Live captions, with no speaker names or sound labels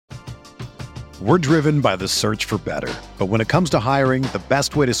We're driven by the search for better. But when it comes to hiring, the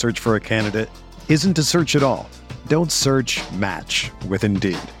best way to search for a candidate isn't to search at all. Don't search, match with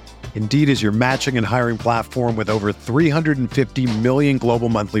Indeed. Indeed is your matching and hiring platform with over 350 million global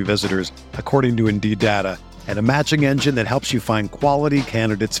monthly visitors, according to Indeed data, and a matching engine that helps you find quality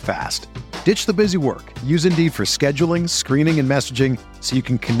candidates fast. Ditch the busy work. Use Indeed for scheduling, screening, and messaging so you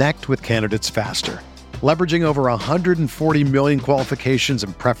can connect with candidates faster. Leveraging over 140 million qualifications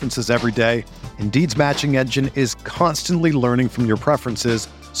and preferences every day, Indeed's matching engine is constantly learning from your preferences,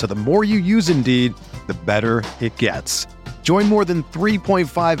 so the more you use Indeed, the better it gets. Join more than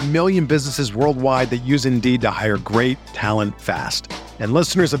 3.5 million businesses worldwide that use Indeed to hire great talent fast. And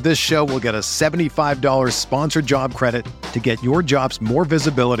listeners of this show will get a $75 sponsored job credit to get your jobs more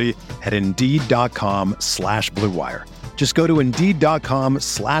visibility at Indeed.com/Blue Wire. Just go to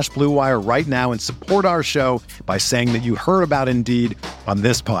Indeed.com/Blue Wire right now and support our show by saying that you heard about Indeed on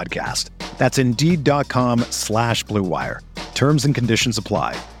this podcast. That's Indeed.com/Blue Wire. Terms and conditions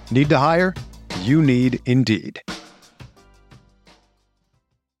apply. Need to hire? You need Indeed.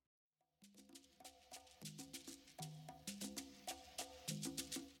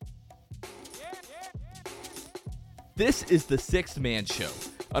 This is the Sixth Man Show,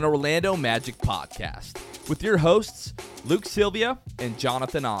 an Orlando Magic podcast, with your hosts, Luke Sylvia and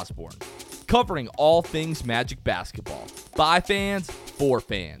Jonathan Osborne, covering all things Magic basketball. By fans, for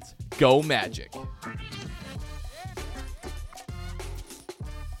fans. Go Magic.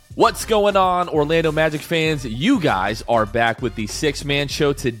 What's going on, Orlando Magic fans? You guys are back with the Sixth Man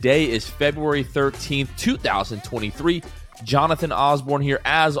Show. Today is February 13th, 2023. Jonathan Osborne here,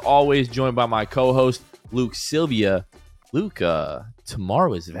 as always, joined by my co-host, Luke Sylvia. Luke,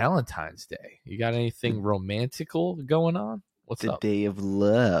 tomorrow is Valentine's Day. You got anything romantical going on? What's the up? Day of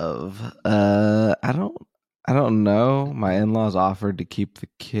Love. I don't know. My in-laws offered to keep the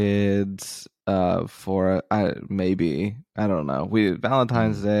kids for maybe. I don't know.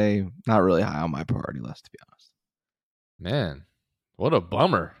 Valentine's Day, not really high on my priority list, to be honest. Man, what a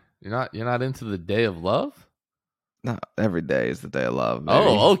bummer. You're not into the Day of Love? No, every day is the Day of Love. Baby.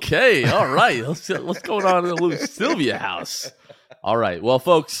 Oh, okay. All right. Let's go on to the Luke Sylvia house. All right. Well,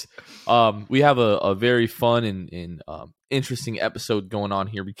 folks, we have a very fun and interesting episode going on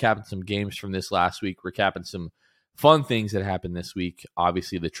here. Recapping some games from this last week. Recapping some fun things that happened this week.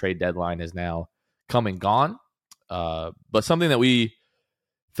 Obviously, the trade deadline is now come and gone. But something that we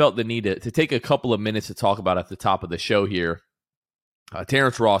felt the need to take a couple of minutes to talk about at the top of the show here.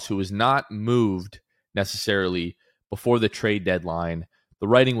 Terrence Ross, who was not moved necessarily before the trade deadline, the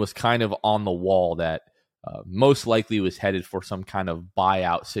writing was kind of on the wall that most likely was headed for some kind of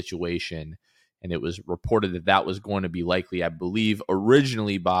buyout situation. And it was reported that was going to be likely, I believe,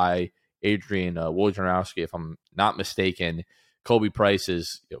 originally by Adrian Wojnarowski, if I'm not mistaken. Kobe Price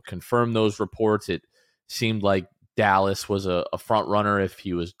has confirmed those reports. It seemed like Dallas was a front runner if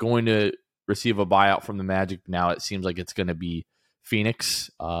he was going to receive a buyout from the Magic. Now it seems like it's going to be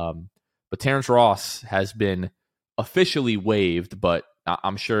Phoenix. But Terrence Ross has been officially waived, but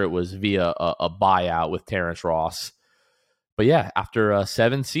I'm sure it was via a buyout with Terrence Ross. But yeah, after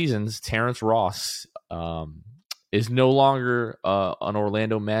 7 seasons, Terrence Ross is no longer an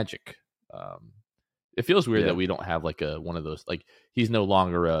Orlando Magic. It feels weird that we don't have like one of those, like he's no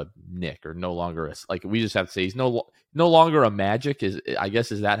longer a Knick or no longer a, like we just have to say he's no longer a Magic. Is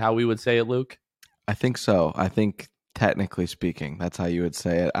that how we would say it, Luke? I think so. I think technically speaking, that's how you would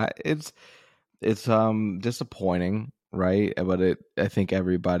say it. It's disappointing, right? But I think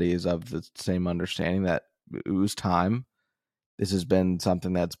everybody is of the same understanding that it was time. This has been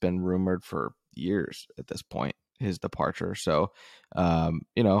something that's been rumored for years at this point, his departure. So, I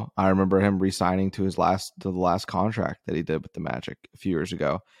remember him re-signing to the last contract that he did with the Magic a few years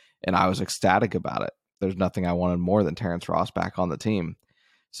ago, and I was ecstatic about it. There's nothing I wanted more than Terrence Ross back on the team.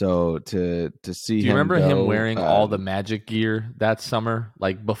 So to see him, do you remember him wearing all the Magic gear that summer,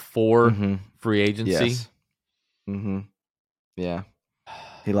 like before free agency? Yes. Yeah,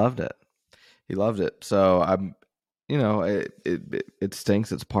 he loved it. So I'm, it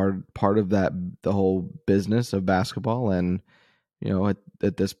stinks. It's part of the whole business of basketball, and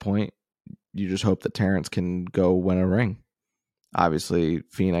at this point, you just hope that Terrence can go win a ring. Obviously,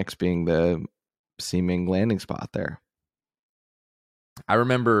 Phoenix being the seeming landing spot there. I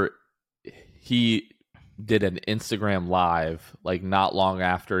remember he did an Instagram live like not long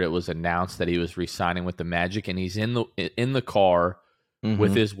after it was announced that he was re-signing with the Magic, and he's in the car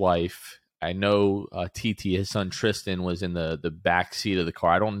with his wife. I know TT, his son Tristan, was in the back seat of the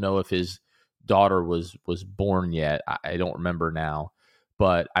car. I don't know if his daughter was born yet. I don't remember now,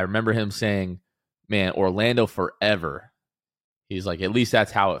 but I remember him saying, "Man, Orlando forever." He's like, at least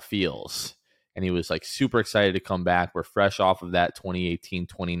that's how it feels. and he was like super excited to come back. We're fresh off of that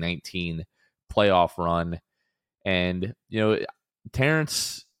 2018-2019 playoff run. And,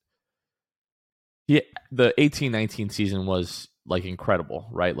 Terrence, the 18-19 season was like incredible,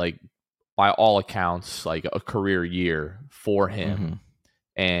 right? Like by all accounts, like a career year for him. Mm-hmm.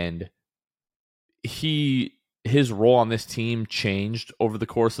 And his role on this team changed over the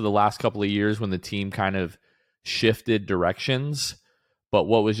course of the last couple of years when the team kind of shifted directions. But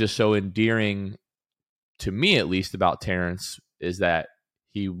what was just so endearing to me, at least, about Terrence is that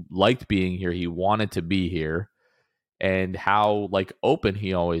he liked being here. He wanted to be here, and how like open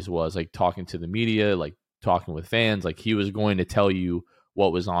he always was, like talking to the media, like talking with fans. Like he was going to tell you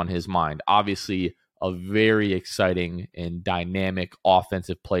what was on his mind. Obviously, a very exciting and dynamic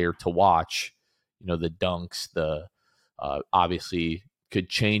offensive player to watch. The dunks, obviously could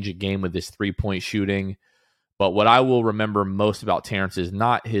change a game with his 3-point shooting. But what I will remember most about Terrence is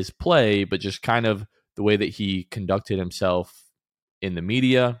not his play, but just kind of the way that he conducted himself in the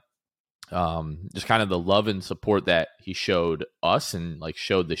media. Just kind of the love and support that he showed us and like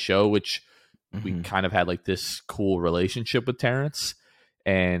showed the show, which we kind of had like this cool relationship with Terrence.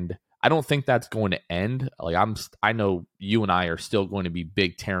 And I don't think that's going to end. Like I know you and I are still going to be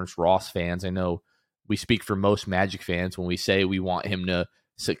big Terrence Ross fans. I know we speak for most Magic fans when we say we want him to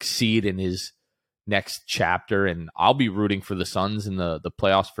succeed in his next chapter, and I'll be rooting for the Suns in the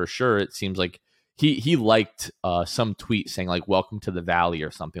playoffs for sure. It seems like he liked some tweet saying like "Welcome to the Valley"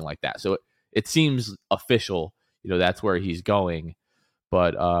 or something like that. So it seems official. That's where he's going.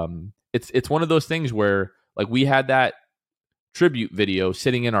 But it's one of those things where like we had that tribute video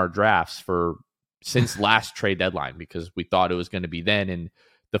sitting in our drafts since last trade deadline because we thought it was going to be then, and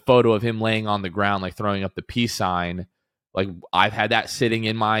the photo of him laying on the ground like throwing up the peace sign, like I've had that sitting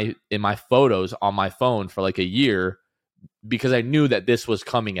in my photos on my phone for like a year because I knew that this was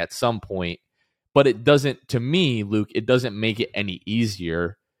coming at some point. But it doesn't, to me, Luke, it doesn't make it any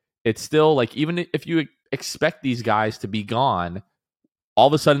easier. It's still like, even if you expect these guys to be gone, all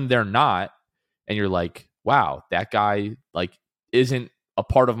of a sudden they're not, and you're like, wow, that guy like isn't a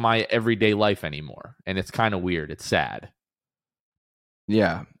part of my everyday life anymore. And it's kind of weird. It's sad.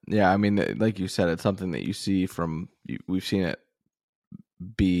 Yeah. I mean, like you said, it's something that you see we've seen it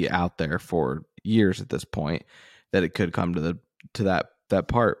be out there for years at this point, that it could come to that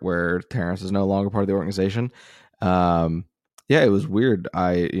part where Terrence is no longer part of the organization. It was weird.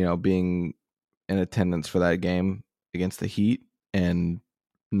 Being in attendance for that game against the Heat and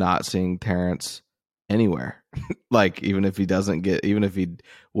not seeing Terrence anywhere. Like even if he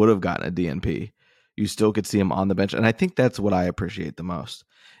would have gotten a DNP, you still could see him on the bench. And I think that's what I appreciate the most,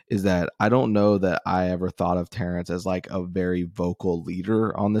 is that I don't know that I ever thought of Terrence as like a very vocal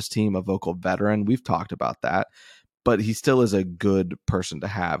leader on this team, a vocal veteran. We've talked about that, but he still is a good person to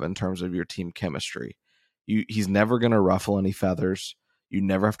have in terms of your team chemistry. He's never going to ruffle any feathers. You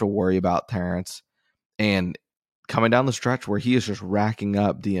never have to worry about Terrence. And coming down the stretch where he is just racking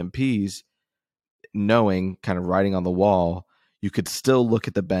up DNPs, knowing, kind of writing on the wall, you could still look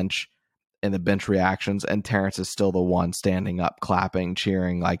at the bench and the bench reactions, and Terrence is still the one standing up, clapping,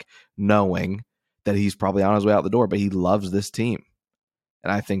 cheering, like knowing that he's probably on his way out the door, but he loves this team.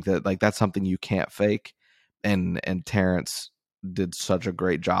 And I think that like that's something you can't fake. And Terrence did such a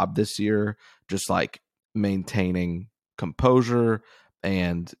great job this year, just like maintaining composure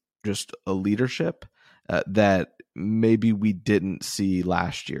and just a leadership that maybe we didn't see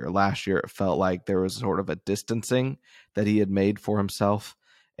last year. Last year, it felt like there was sort of a distancing that he had made for himself,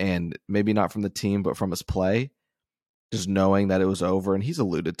 and maybe not from the team, but from his play, just knowing that it was over. And he's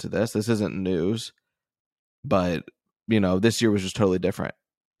alluded to this. This isn't news, but this year was just totally different.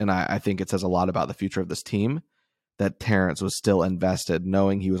 And I think it says a lot about the future of this team that Terrence was still invested,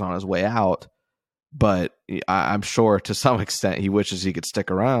 knowing he was on his way out. But I'm sure to some extent he wishes he could stick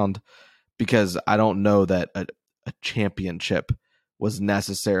around, because I don't know that a championship was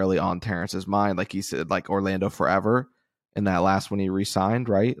necessarily on Terrence's mind. Like he said, like Orlando forever in that last when he re-signed,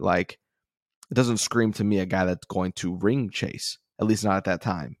 right? Like it doesn't scream to me a guy that's going to ring chase, at least not at that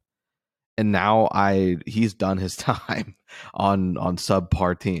time. And now he's done his time on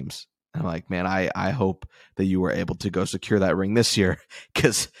subpar teams. I'm like, man, I hope that you were able to go secure that ring this year,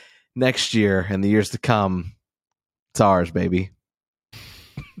 because next year and the years to come, it's ours, baby.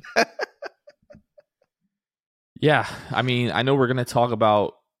 Yeah, I mean, I know we're going to talk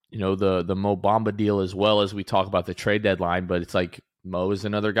about the Mo Bamba deal as well as we talk about the trade deadline, but it's like Mo is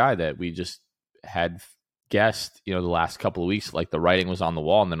another guy that we just had guessed the last couple of weeks, like the writing was on the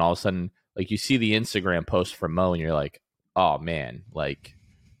wall, and then all of a sudden, like you see the Instagram post from Mo, and you're like, oh man, like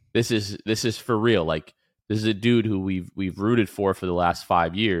this is for real. Like this is a dude who we've rooted for the last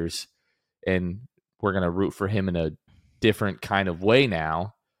 5 years, and we're going to root for him in a different kind of way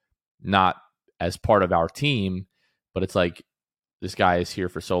now, not as part of our team, but it's like this guy is here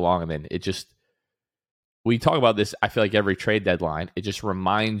for so long, and then it just, we talk about this, I feel like every trade deadline, it just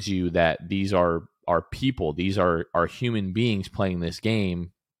reminds you that these are people, these are human beings playing this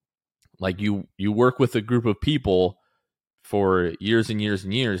game. Like you work with a group of people for years and years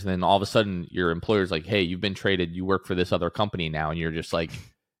and years, and then all of a sudden your employer's like, hey, you've been traded, you work for this other company now, and you're just like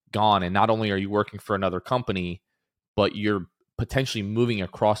gone. And not only are you working for another company, but you're potentially moving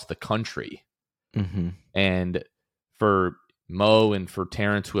across the country. Mm-hmm. And for Mo and for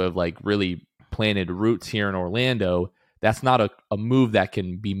Terrence, who have like really planted roots here in Orlando, that's not a move that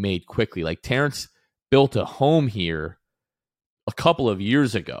can be made quickly. Like Terrence built a home here a couple of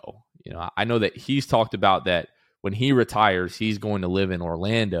years ago. You know, I know that he's talked about that when he retires, he's going to live in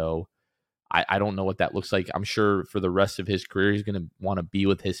Orlando. I don't know what that looks like. I'm sure for the rest of his career, he's going to want to be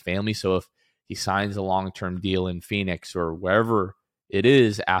with his family. So if he signs a long-term deal in Phoenix or wherever it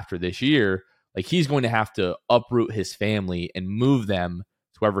is after this year, like he's going to have to uproot his family and move them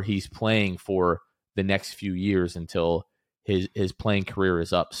to wherever he's playing for the next few years until his playing career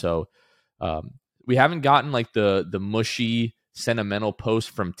is up. So we haven't gotten like the mushy, sentimental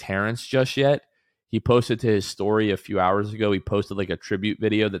post from Terrence just yet. He posted to his story a few hours ago. He posted like a tribute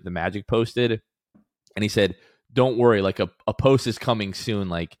video that the Magic posted. And he said, don't worry, like a post is coming soon.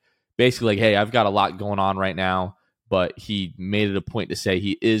 Like basically like, hey, I've got a lot going on right now. But he made it a point to say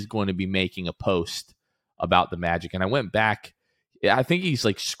he is going to be making a post about the Magic. And I went back. I think he's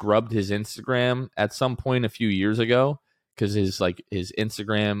like scrubbed his Instagram at some point a few years ago because his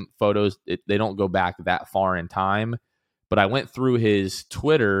Instagram photos, they don't go back that far in time. But I went through his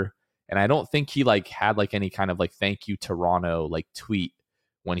Twitter, and I don't think he like had like any kind of like thank you Toronto like tweet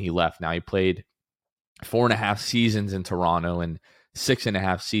when he left. Now he played 4.5 seasons in Toronto and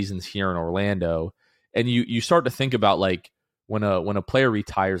 6.5 seasons here in Orlando. And you start to think about like when a player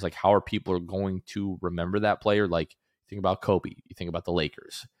retires, like how are people going to remember that player? Like you think about Kobe, you think about the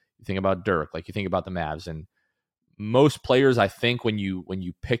Lakers, you think about Dirk, like you think about the Mavs. And most players, I think when you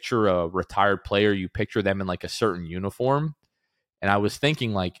picture a retired player, you picture them in like a certain uniform. And I was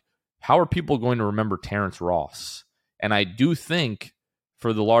thinking like, how are people going to remember Terrence Ross? And I do think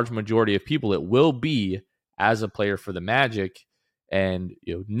for the large majority of people, it will be as a player for the Magic. And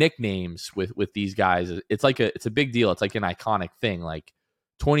you know, nicknames with these guys, it's a big deal. It's like an iconic thing. Like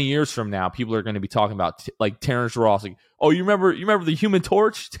 20 years from now, people are going to be talking about like Terrence Ross. Like, oh, you remember the Human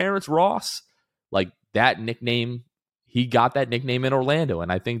Torch, Terrence Ross? Like that nickname, he got that nickname in Orlando,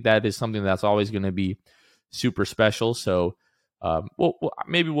 and I think that is something that's always going to be super special. So,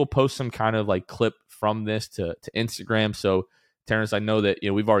 maybe we'll post some kind of like clip from this to Instagram. So, Terrence, I know that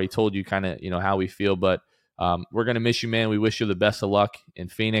we've already told you kind of how we feel, but. We're going to miss you, man. We wish you the best of luck in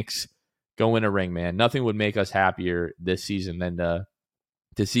Phoenix. Go win a ring, man. Nothing would make us happier this season than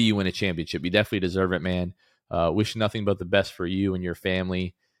to see you win a championship. You definitely deserve it, man. Wish nothing but the best for you and your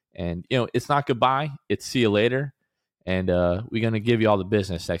family. And, it's not goodbye. It's see you later. And we're going to give you all the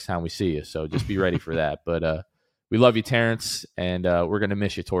business next time we see you. So just be ready for that. But we love you, Terrence, and we're going to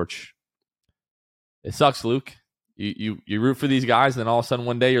miss you, Torch. It sucks, Luke. You root for these guys, and then all of a sudden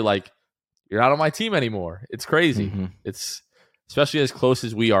one day you're like, you're not on my team anymore. It's crazy. Mm-hmm. It's especially as close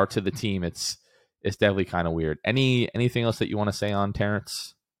as we are to the team. It's definitely kind of weird. Anything else that you want to say on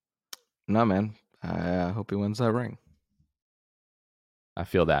Terrence? No, man. I hope he wins that ring. I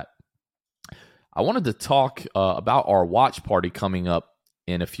feel that. I wanted to talk about our watch party coming up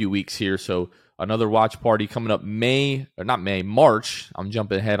in a few weeks here. So another watch party coming up March. I'm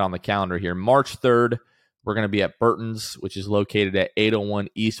jumping ahead on the calendar here. March 3rd. We're going to be at Burton's, which is located at 801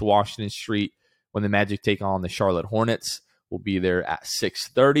 East Washington Street when the Magic take on the Charlotte Hornets. We'll be there at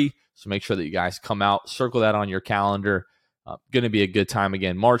 6:30, so make sure that you guys come out. Circle that on your calendar. Going to be a good time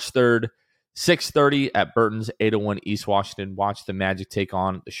again. March 3rd, 6:30 at Burton's, 801 East Washington. Watch the Magic take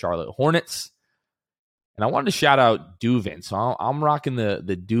on the Charlotte Hornets. And I wanted to shout out Duvin. So I'm rocking the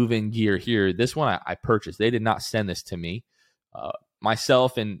Duvin gear here. This one I purchased. They did not send this to me.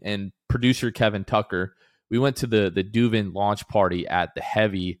 Myself and producer Kevin Tucker, we went to the Duvin launch party at the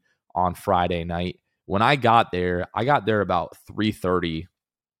Heavy on Friday night. When I got there about 3:30,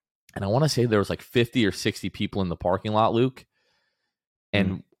 and I want to say there was like 50 or 60 people in the parking lot, Luke.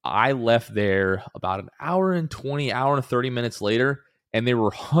 And I left there about an hour and 30 minutes later, and there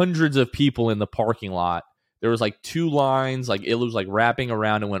were hundreds of people in the parking lot. There was like 2 lines, like it was like wrapping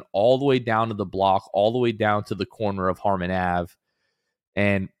around and went all the way down to the block, all the way down to the corner of Harmon Ave.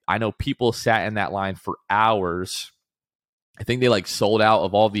 And I know people sat in that line for hours. I think they like sold out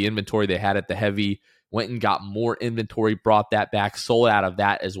of all the inventory they had at the Heavy went and got more inventory, brought that back, sold out of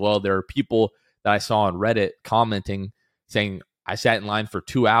that as well. There are people that I saw on Reddit commenting saying, I sat in line for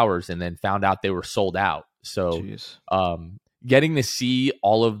 2 hours and then found out they were sold out. So getting to see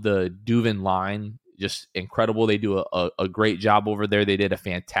all of the Duvin line, just incredible. They do a great job over there. They did a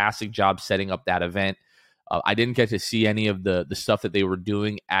fantastic job setting up that event. I didn't get to see any of the stuff that they were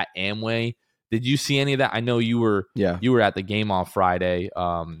doing at Amway. Did you see any of that? I know you were at the game on Friday.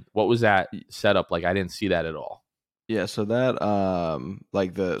 What was that setup like? I didn't see that at all. Yeah, so that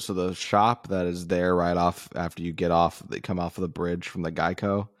the shop that is there right off after you get off, they come off of the bridge from the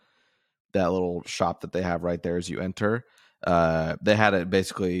Geico. That little shop that they have right there as you enter. They had it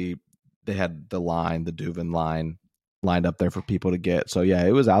basically. They had the Duvin line lined up there for people to get. So yeah,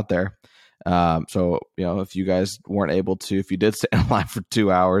 it was out there. So, if you guys weren't able to, if you did stay in line for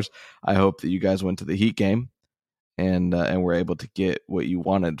 2 hours, I hope that you guys went to the Heat game and were able to get what you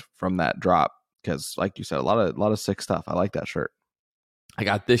wanted from that drop. Because like you said, a lot of sick stuff. I like that shirt. I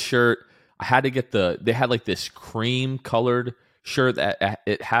got this shirt. I had to get they had like this cream colored shirt that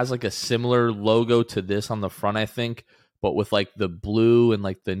it has like a similar logo to this on the front, I think, but with like the blue and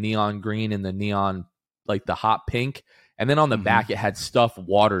like the neon green and the neon, like the hot pink. And then on the back, it had stuff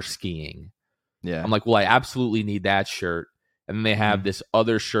water skiing. Yeah. I'm like, well, I absolutely need that shirt. And then they have this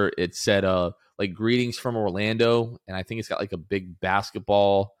other shirt. It said, like, greetings from Orlando. And I think it's got like a big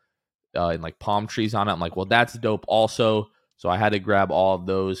basketball and like palm trees on it. I'm like, well, that's dope also. So I had to grab all of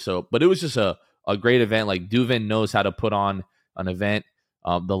those. So, but it was just a great event. Like, Duvin knows how to put on an event.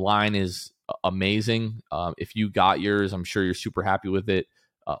 The line is amazing. If you got yours, I'm sure you're super happy with it.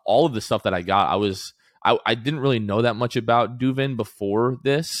 All of the stuff that I got, I didn't really know that much about Duvin before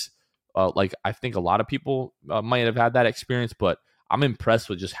this. Like, I think a lot of people might have had that experience, but I'm impressed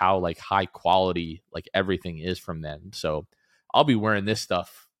with just how like high quality like everything is from them. So I'll be wearing this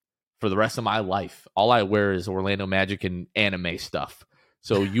stuff for the rest of my life. All I wear is Orlando Magic and anime stuff.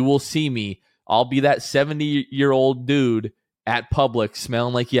 So you will see me. I'll be that 70-year-old dude at Publix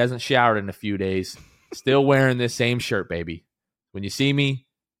smelling like he hasn't showered in a few days, still wearing this same shirt, baby. When you see me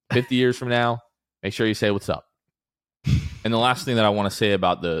 50 years from now, make sure you say what's up. And the last thing that I want to say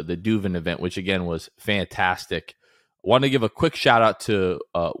about the Duvin event, which again was fantastic, I want to give a quick shout out to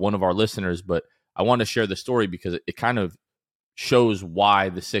one of our listeners, but I want to share the story because it kind of shows why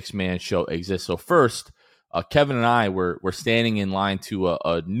the 6-man show exists. So first, Kevin and I were standing in line to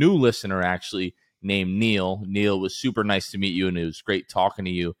a new listener actually named Neil. Neil, was super nice to meet you, and it was great talking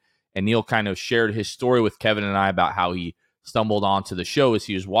to you. And Neil kind of shared his story with Kevin and I about how he stumbled onto the show as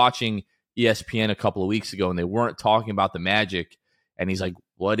he was watching ESPN a couple of weeks ago, and they weren't talking about the Magic. And he's like,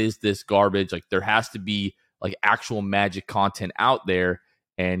 what is this garbage? Like, there has to be like actual Magic content out there.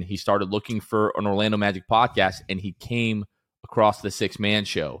 And he started looking for an Orlando Magic podcast, and he came across the 6-man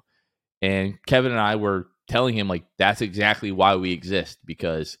show. And Kevin and I were telling him, like, that's exactly why we exist,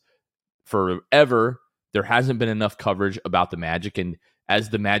 because forever there hasn't been enough coverage about the Magic. And as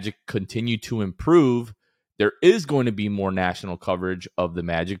the Magic continue to improve, there is going to be more national coverage of the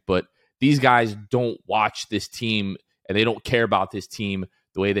Magic, but these guys don't watch this team and they don't care about this team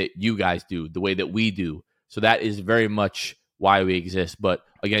the way that you guys do, the way that we do. So that is very much why we exist. But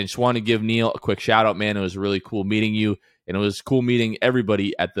again, just want to give Neil a quick shout out, man. It was really cool meeting you, and it was cool meeting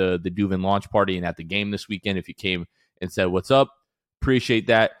everybody at the Duvin launch party and at the game this weekend. If you came and said, what's up, appreciate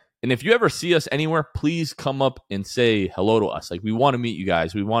that. And if you ever see us anywhere, please come up and say hello to us. Like, we want to meet you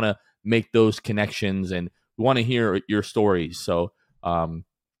guys. We want to make those connections, and we want to hear your stories. So,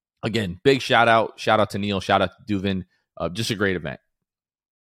 again, big shout out to Neil, shout out to Duvin. Just a great event.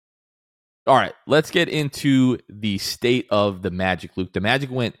 All right, let's get into the state of the Magic, Luke. The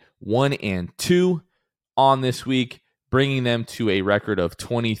Magic went 1-2 on this week, bringing them to a record of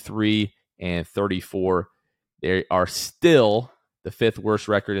 23-34. They are still the 5th worst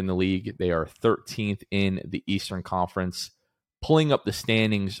record in the league. They are 13th in the Eastern Conference. Pulling up the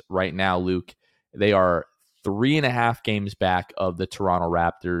standings right now, Luke, they are 3.5 games back of the Toronto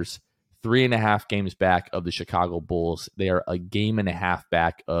Raptors, 3.5 games back of the Chicago Bulls. They are a game and a half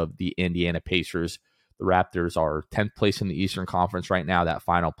back of the Indiana Pacers. The Raptors are 10th place in the Eastern Conference right now, that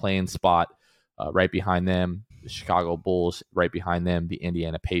final play-in spot. Right behind them, the Chicago Bulls. Right behind them, the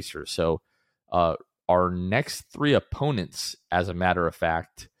Indiana Pacers. So our next 3 opponents, as a matter of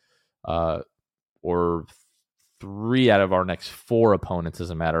fact, or 3 out of our next 4 opponents, as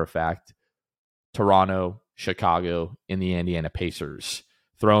a matter of fact, Toronto, Chicago, and the Indiana Pacers.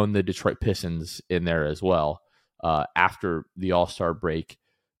 Throwing the Detroit Pistons in there as well after the All-Star break.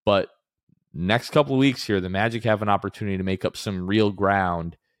 But next couple of weeks here, the Magic have an opportunity to make up some real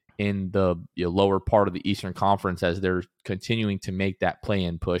ground in the lower part of the Eastern Conference as they're continuing to make that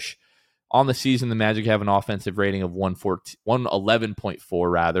play-in push. On the season, the Magic have an offensive rating of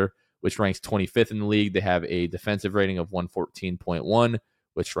 111.4 rather, which ranks 25th in the league. They have a defensive rating of 114.1,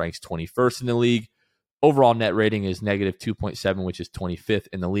 which ranks 21st in the league. Overall net rating is negative 2.7, which is 25th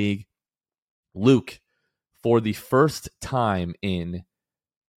in the league. Luke, for the first time in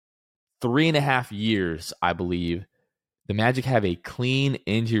 3.5 years, I believe, the Magic have a clean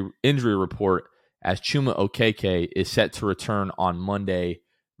injury report as Chuma Okeke is set to return on Monday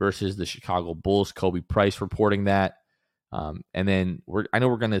versus the Chicago Bulls. Kobe Price reporting that. And then I know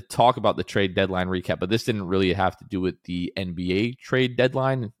we're going to talk about the trade deadline recap, but this didn't really have to do with the NBA trade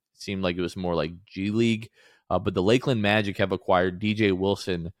deadline. It seemed like it was more like G League. But the Lakeland Magic have acquired DJ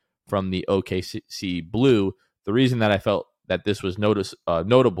Wilson from the OKC Blue. The reason that I felt that this was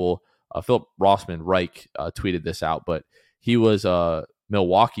notable, Philip Rossman Reich tweeted this out, but he was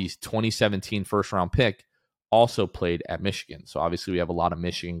Milwaukee's 2017 first-round pick, also played at Michigan. So obviously we have a lot of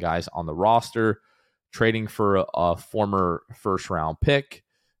Michigan guys on the roster. Trading for a former first-round pick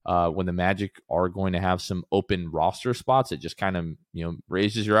when the Magic are going to have some open roster spots, it just kind of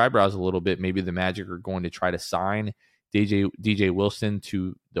raises your eyebrows a little bit. Maybe the Magic are going to try to sign DJ Wilson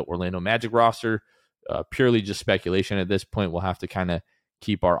to the Orlando Magic roster. Purely just speculation at this point. We'll have to kind of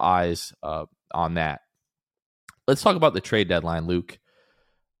keep our eyes on that. Let's talk about the trade deadline, Luke.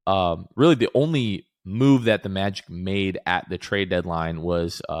 Really, the only move that the Magic made at the trade deadline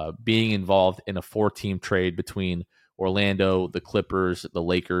was being involved in a 4-team trade between Orlando, the Clippers, the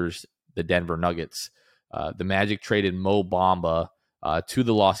Lakers, the Denver Nuggets. The Magic traded Mo Bamba to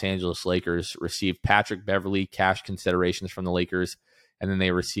the Los Angeles Lakers, received Patrick Beverley cash considerations from the Lakers, and then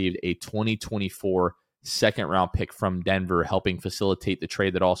they received a 2024 second-round pick from Denver, helping facilitate the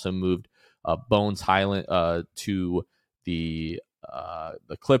trade that also moved Bones Highland to the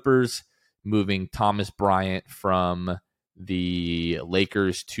Clippers, moving Thomas Bryant from the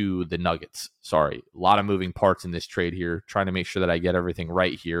Lakers to the Nuggets. Sorry, a lot of moving parts in this trade here, trying to make sure that I get everything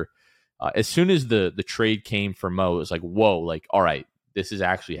right here. As soon as the trade came for Mo, it was like, whoa, like, all right, this is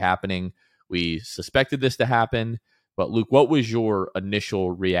actually happening. We suspected this to happen. But Luke, what was your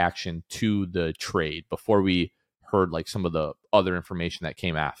initial reaction to the trade before we heard like some of the other information that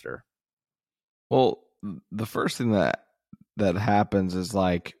came after? Well, the first thing that happens is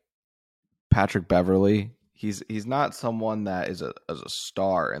like Patrick Beverley. He's not someone that is a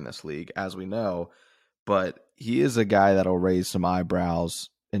star in this league, as we know, but he is a guy that'll raise some eyebrows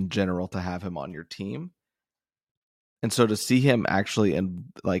in general to have him on your team. And so to see him actually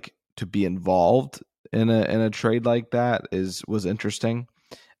to be involved in a trade like that was interesting.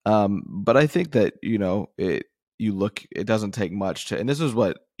 But I think that it doesn't take much to, and this is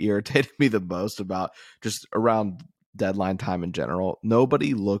what irritated me the most about just around deadline time in general.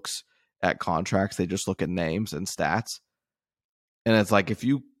 Nobody looks at contracts, they just look at names and stats. And it's like, if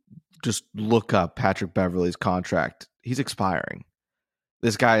you just look up Patrick Beverley's contract, he's expiring.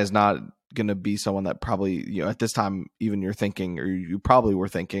 This guy is not going to be someone that probably, at this time, even you're thinking, or you probably were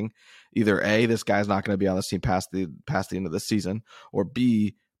thinking, either A, this guy's not going to be on this team past the end of the season, or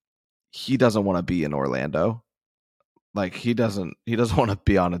B, he doesn't want to be in Orlando. Like he doesn't want to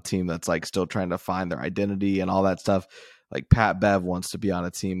be on a team that's like still trying to find their identity and all that stuff. Like Pat Bev wants to be on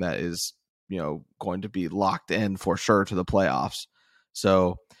a team that is, going to be locked in for sure to the playoffs.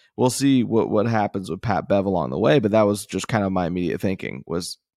 So we'll see what happens with Pat Bev along the way. But that was just kind of my immediate thinking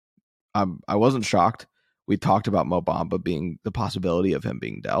was, I wasn't shocked. We talked about Mo Bamba being the possibility of him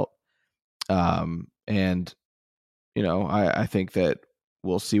being dealt. And I think that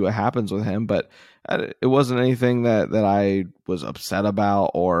we'll see what happens with him, but it wasn't anything that I was upset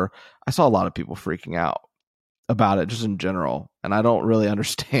about, or I saw a lot of people freaking out about it just in general. And I don't really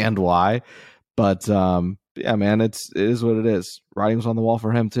understand why, but yeah, man, it is what it is. Writing's on the wall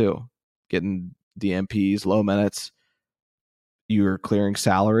for him too. Getting DMPs, low minutes, you're clearing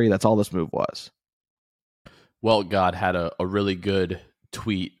salary. That's all this move was. Well, God had a really good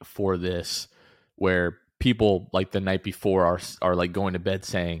tweet for this where people like the night before are like going to bed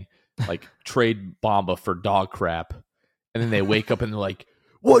saying like trade Bamba for dog crap. And then they wake up and they're like,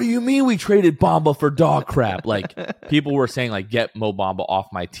 what do you mean we traded Bamba for dog crap? Like people were saying like, get Mo Bamba off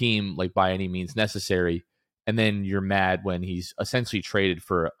my team, like by any means necessary. And then you're mad when he's essentially traded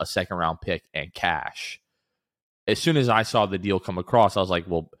for a second round pick and cash. As soon as I saw the deal come across, I was like,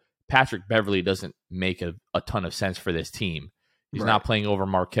 well, Patrick Beverley doesn't make a ton of sense for this team. He's not playing over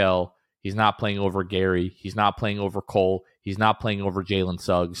Markelle. He's not playing over Gary. He's not playing over Cole. He's not playing over Jalen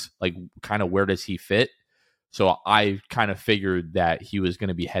Suggs. Like, kind of where does he fit? So I kind of figured that he was going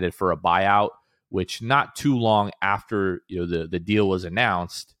to be headed for a buyout, which not too long after the deal was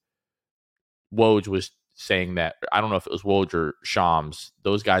announced, Woj was saying that, I don't know if it was Woj or Shams,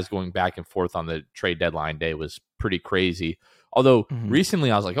 those guys going back and forth on the trade deadline day was pretty crazy. Although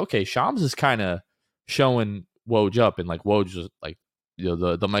recently I was like, okay, Shams is kind of showing Woj up, and like Woj was like,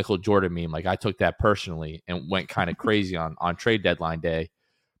 the Michael Jordan meme, like I took that personally and went kind of crazy on trade deadline day.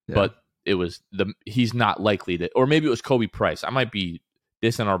 Yeah. But it was he's not likely to, or maybe it was Kobe Price. I might be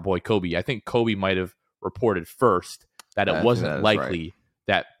dissing our boy Kobe. I think Kobe might have reported first that it wasn't likely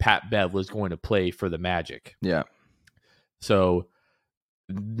that Pat Bev was going to play for the Magic. Yeah. So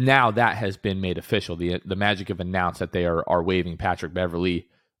now that has been made official. The Magic have announced that they are waiving Patrick Beverley,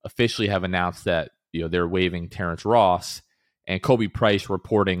 officially have announced that they're waiving Terrence Ross, and Kobe Price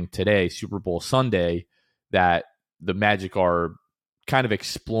reporting today, Super Bowl Sunday, that the Magic are kind of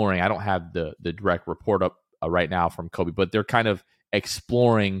exploring. I don't have the direct report up right now from Kobe, but they're kind of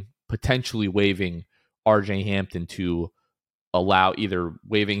exploring potentially waiving RJ Hampton to allow either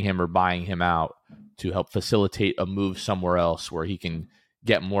waiving him or buying him out to help facilitate a move somewhere else where he can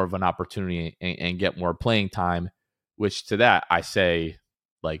get more of an opportunity and get more playing time, which to that I say,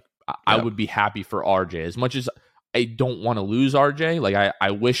 like, I would be happy for RJ. As much as I don't want to lose RJ, like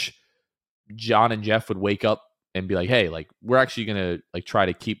I wish John and Jeff would wake up and be like, hey, like we're actually going to like try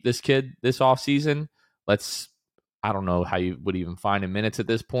to keep this kid this offseason. I don't know how you would even find him minutes at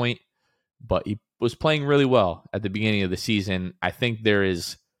this point, but he was playing really well at the beginning of the season. I think there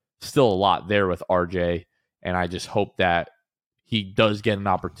is still a lot there with RJ, and I just hope that he does get an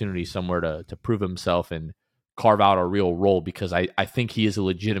opportunity somewhere to prove himself and carve out a real role, because I think he is a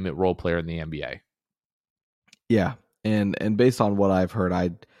legitimate role player in the NBA. Yeah, and based on what I've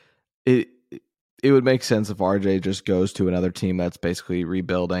heard, it would make sense if RJ just goes to another team that's basically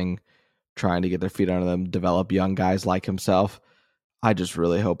rebuilding, trying to get their feet under them, develop young guys like himself. I just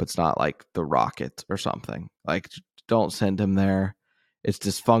really hope it's not like the Rockets or something. Like, don't send him there. It's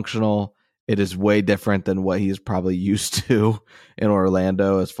dysfunctional. It is way different than what he's probably used to in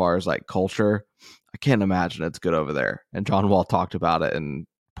Orlando as far as like culture. I can't imagine it's good over there. And John Wall talked about it, and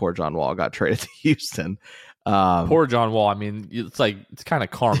poor John Wall got traded to Houston. Poor John Wall. I mean, it's kind of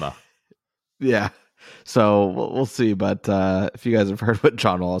karma. Yeah. So we'll see. But if you guys have heard what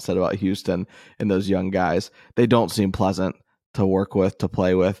John Wall said about Houston and those young guys, they don't seem pleasant to work with, to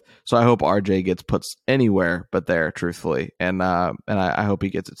play with. So I hope RJ gets put anywhere but there, truthfully. And I hope he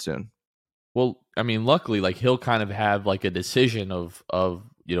gets it soon. Well, I mean, luckily, like he'll kind of have like a decision of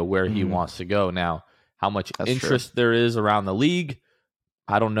where he wants to go. Now, how much interest there is around the league,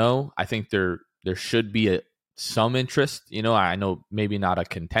 I don't know. I think there should be some interest. I know maybe not a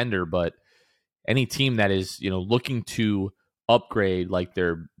contender, but any team that is looking to upgrade like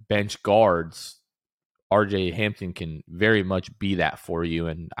their bench guards, RJ Hampton can very much be that for you,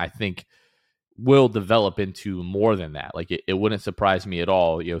 and I think will develop into more than that. Like it wouldn't surprise me at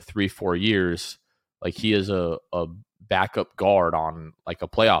all. 3-4 years, like he is a backup guard on like a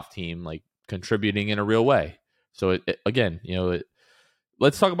playoff team, like contributing in a real way. So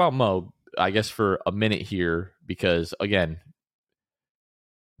let's talk about Mo, I guess, for a minute here, because again,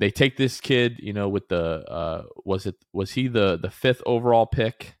 they take this kid, with the was he the 5th overall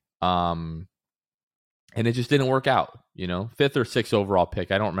pick, and it just didn't work out. 5th or 6th overall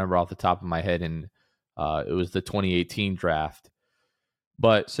pick. I don't remember off the top of my head. And it was the 2018 draft.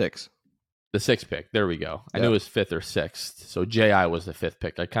 But 6. The 6th pick. There we go. I knew it was 5th or 6th. So J.I. was the 5th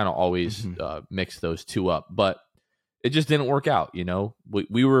pick. I kind of always mix those two up. But it just didn't work out,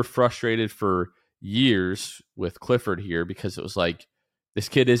 We were frustrated for years with Clifford here, because it was like, this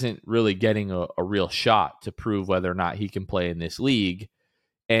kid isn't really getting a real shot to prove whether or not he can play in this league.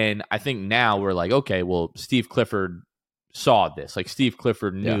 And I think now we're like, okay, well, Steve Clifford saw this. Like Steve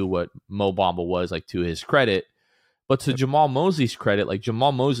Clifford knew what Mo Bamba was, like, to his credit. But to Jamal Mosley's credit, like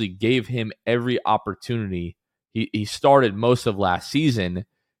Jamal Mosley gave him every opportunity. He started most of last season,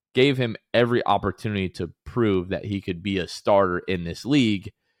 gave him every opportunity to prove that he could be a starter in this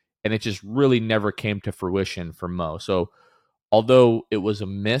league. And it just really never came to fruition for Mo. So although it was a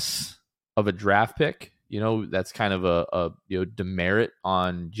miss of a draft pick, that's kind of a demerit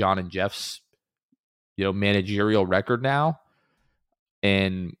on John and Jeff's managerial record now.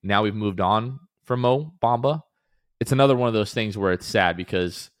 And now we've moved on from Mo Bamba. It's another one of those things where it's sad,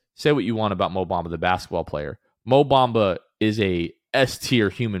 because say what you want about Mo Bamba, the basketball player, Mo Bamba is a S-tier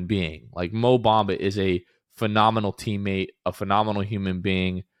human being. Like Mo Bamba is a phenomenal teammate, a phenomenal human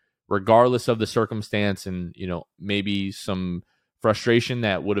being, regardless of the circumstance and, maybe some frustration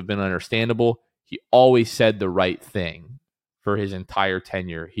that would have been understandable. He always said the right thing for his entire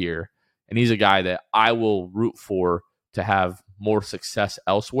tenure here. And he's a guy that I will root for to have more success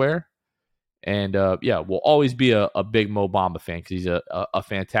elsewhere. And we'll always be a big Mo Bamba fan, because he's a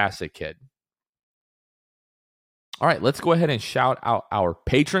fantastic kid. All right, let's go ahead and shout out our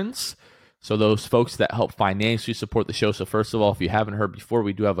patrons. So those folks that help financially support the show. So first of all, if you haven't heard before,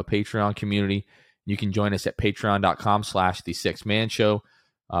 we do have a Patreon community. You can join us at patreon.com/the6manshow.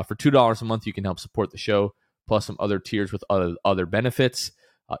 For $2 a month, you can help support the show, plus some other tiers with other benefits.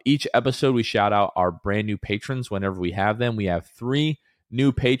 Each episode, we shout out our brand new patrons whenever we have them. We have 3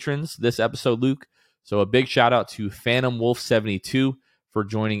 new patrons this episode, Luke. So a big shout out to Phantom Wolf 72 for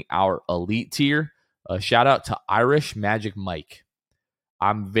joining our elite tier. A shout out to Irish Magic Mike.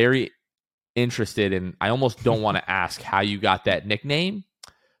 I'm very interested, and I almost don't want to ask how you got that nickname.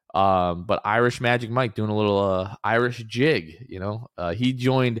 But Irish Magic Mike doing a little Irish jig, he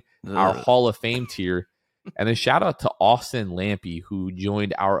joined our Hall of Fame tier. And then shout out to Austin Lampy, who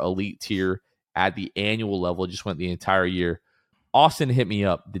joined our elite tier at the annual level, just went the entire year. Austin hit me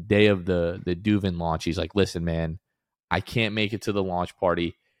up the day of the Duvin launch. He's like, listen, man, I can't make it to the launch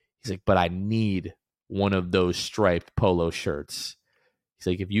party. He's like, but I need one of those striped polo shirts. He's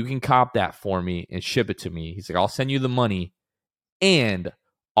like, if you can cop that for me and ship it to me, he's like, I'll send you the money and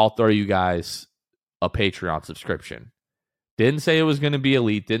I'll throw you guys a Patreon subscription. Didn't say it was going to be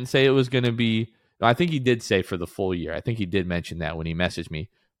elite. Didn't say it was going to be, I think he did say for the full year. I think he did mention that when he messaged me.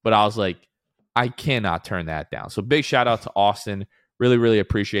 But I was like, I cannot turn that down. So big shout out to Austin. Really, really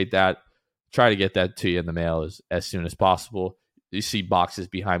appreciate that. Try to get that to you in the mail as soon as possible. You see boxes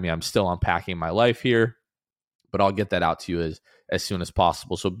behind me. I'm still unpacking my life here, but I'll get that out to you as soon as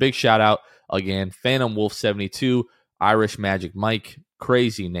possible. So big shout out again, Phantom Wolf 72, Irish Magic Mike,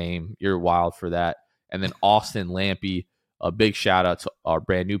 crazy name. You're wild for that. And then Austin Lampy, a big shout out to our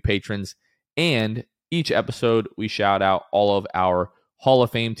brand new patrons. And each episode, we shout out all of our Hall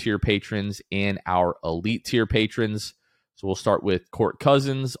of Fame tier patrons and our elite tier patrons. So we'll start with Court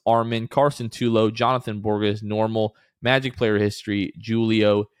Cousins, Armin, Carson Tulo, Jonathan Borges, Normal, Magic Player History,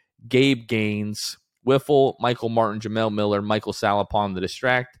 Julio, Gabe Gaines, Wiffle, Michael Martin, Jamel Miller, Michael Salapon, The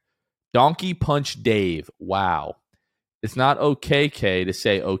Distract, Donkey Punch Dave. Wow. It's not OKK to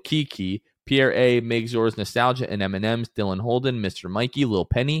say Okiki. Pierre A, Migzor's Nostalgia and M&M's, Dylan Holden, Mr. Mikey, Lil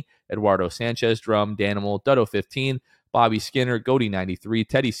Penny, Eduardo Sanchez, Drum, Danimal, Dutto15, Bobby Skinner, Goody 93,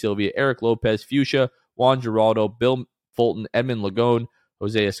 Teddy Sylvia, Eric Lopez, Fuchsia, Juan Geraldo, Bill Fulton, Edmund Lagone,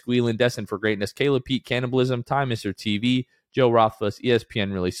 Hosea Squealing, Destined for Greatness, Caleb Pete, Cannibalism, Time Mr. TV, Joe Rothfuss,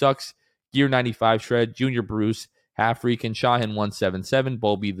 ESPN Really Sucks, Gear 95 Shred, Junior Bruce, Half Rican, Shahin 177,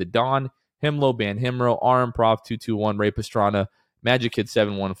 Bobby the Don, Himlo, Ban Himro, RM Prof 221, Ray Pastrana, Magic Kid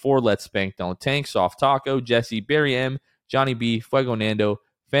 714, Let's Spank Don't Tank, Soft Taco, Jesse, Barry M, Johnny B, Fuego Nando,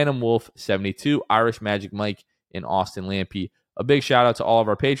 Phantom Wolf 72, Irish Magic Mike, and Austin Lampy. A big shout out to all of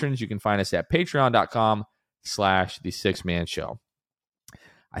our patrons. You can find us at patreon.com/the6manshow.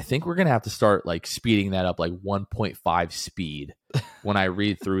 I think we're going to have to start speeding that up 1.5 speed when I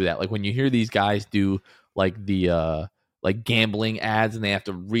read through that. When you hear these guys do the gambling ads and they have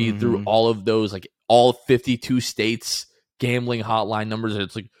to read through all of those, all 52 states gambling hotline numbers.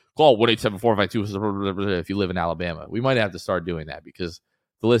 It's call 1-877-452 if you live in Alabama. We might have to start doing that because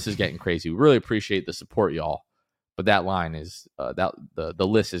the list is getting crazy. We really appreciate the support, y'all. But that line is the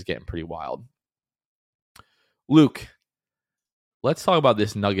list is getting pretty wild. Luke, let's talk about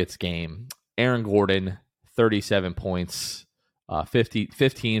this Nuggets game. Aaron Gordon, 37 points,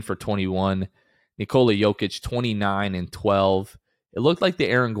 15 for 21. Nikola Jokic, 29 and 12. It looked like the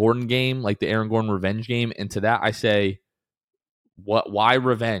Aaron Gordon game, like the Aaron Gordon revenge game. And to that, I say, why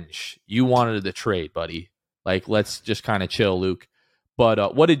revenge? You wanted the trade, buddy. Let's just kind of chill, Luke.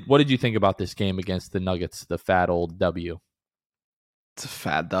 But what did you think about this game against the Nuggets, the fat old W? It's a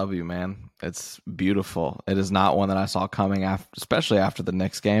fat W, man. It's beautiful. It is not one that I saw coming, especially after the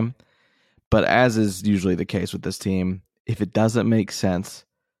Knicks game. But as is usually the case with this team, if it doesn't make sense,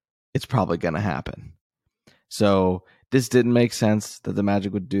 it's probably going to happen. So this didn't make sense that the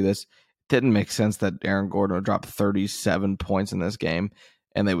Magic would do this. It didn't make sense that Aaron Gordon would drop 37 points in this game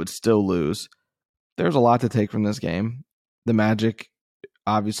and they would still lose. There's a lot to take from this game. The Magic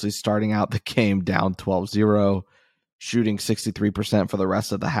obviously starting out the game down 12-0, shooting 63% for the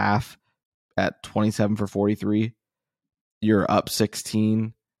rest of the half at 27 for 43. You're up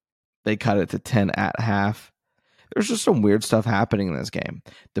 16. They cut it to 10 at half. There's just some weird stuff happening in this game.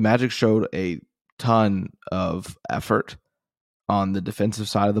 The Magic showed a ton of effort on the defensive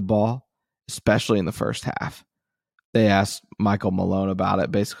side of the ball, especially in the first half. They asked Michael Malone about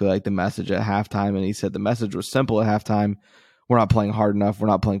it, basically the message at halftime, and he said the message was simple at halftime. We're not playing hard enough. We're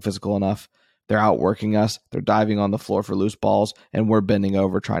not playing physical enough. They're outworking us. They're diving on the floor for loose balls, and we're bending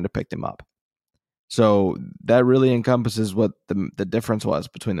over trying to pick them up. So that really encompasses what the difference was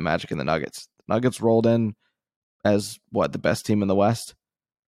between the Magic and the Nuggets. The Nuggets rolled in as the best team in the West,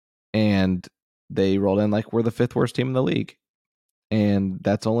 and they rolled in like we're the 5th worst team in the league. And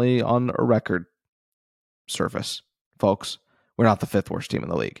that's only on a record surface, folks. We're not the 5th worst team in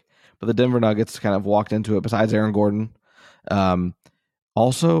the league. But the Denver Nuggets kind of walked into it, besides Aaron Gordon.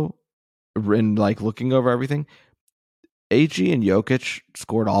 Also, in like looking over everything, AG and Jokic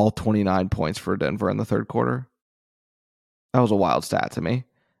scored all 29 points for Denver in the third quarter. That was a wild stat to me.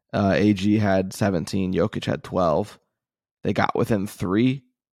 AG had 17, Jokic had 12. They got within 3.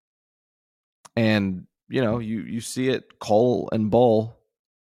 And, you see it, Cole and Bull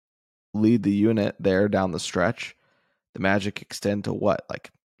lead the unit there down the stretch. The Magic extend to what,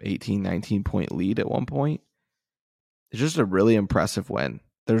 like 18, 19 point lead at one point. It's just a really impressive win.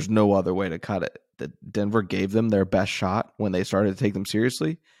 There's no other way to cut it. Denver gave them their best shot when they started to take them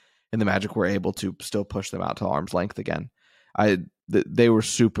seriously, and the Magic were able to still push them out to arm's length again. They were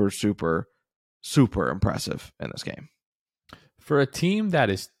super, super, super impressive in this game. For a team that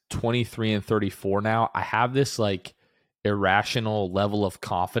is 23-34 now, I have this like irrational level of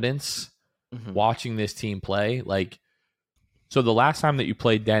confidence watching this team play. Like, so the last time that you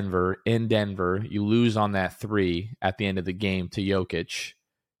played Denver in Denver, you lose on that 3 at the end of the game to Jokic.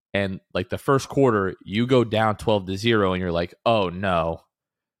 And like the first quarter, you go down 12-0 and you're like, oh no.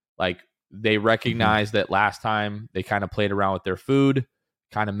 Like they recognize that last time they kind of played around with their food,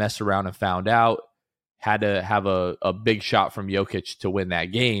 kind of messed around and found out, had to have a big shot from Jokic to win that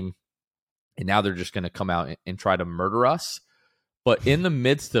game. And now they're just going to come out and try to murder us. But in the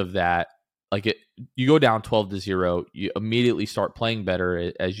midst of that, like you go down 12-0, you immediately start playing better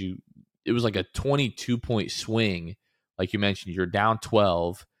it was like a 22-point swing. Like you mentioned, you're down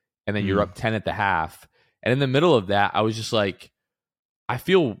 12 and then you're up 10 at the half. And in the middle of that, I was just like, I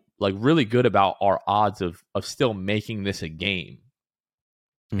feel like really good about our odds of still making this a game.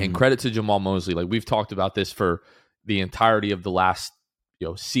 And credit to Jamal Mosley. Like we've talked about this for the entirety of the last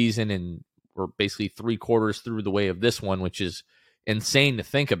season, and we're basically 3 quarters through the way of this one, which is insane to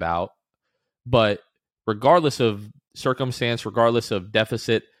think about. But regardless of circumstance, regardless of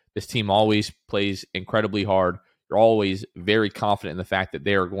deficit, this team always plays incredibly hard. You're always very confident in the fact that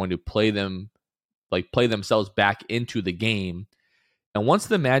they are going to play themselves back into the game. And once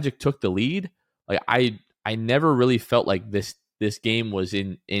the Magic took the lead, like I never really felt like this game was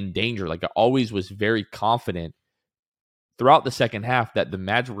in danger. Like I always was very confident throughout the second half that the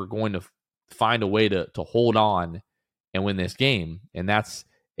Magic were going to find a way to hold on and win this game. And that's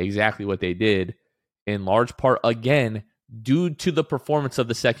exactly what they did, in large part, again, due to the performance of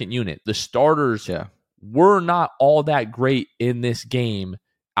the second unit. The starters were not all that great in this game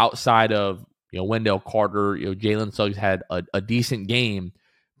outside of Wendell Carter. Jalen Suggs had a decent game.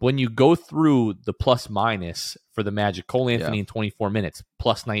 When you go through the plus minus for the Magic, Cole Anthony in 24 minutes,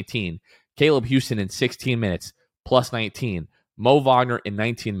 plus 19. Caleb Houston in 16 minutes, plus 19. Mo Wagner in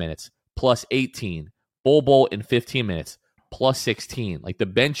 19 minutes, plus 18. Bol in 15 minutes, plus 16. Like the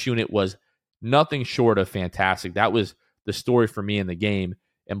bench unit was nothing short of fantastic. That was the story for me in the game.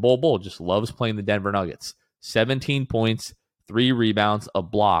 And Bol just loves playing the Denver Nuggets. 17 points, 3 rebounds, a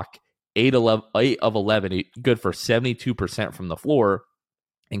block, 8 of 11, good for 72% from the floor.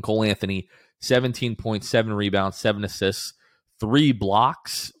 And Cole Anthony, 17 points, 7 rebounds, 7 assists, 3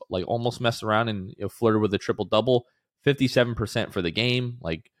 blocks, like almost messed around and flirted with a triple-double, 57% for the game.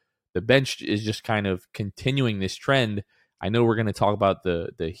 Like the bench is just kind of continuing this trend. I know we're going to talk about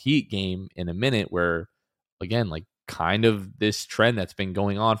the Heat game in a minute where, again, like kind of this trend that's been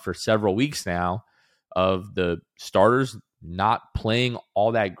going on for several weeks now of the starters not playing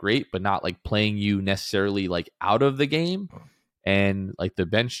all that great, but not like playing you necessarily like out of the game. And like the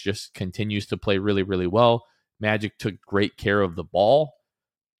bench just continues to play really, really well. Magic took great care of the ball.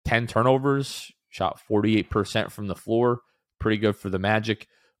 10 turnovers, shot 48% from the floor. Pretty good for the Magic.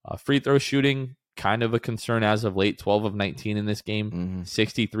 Free throw shooting, kind of a concern as of late. 12 of 19 in this game,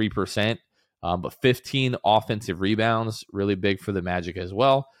 63%. But 15 offensive rebounds, really big for the Magic as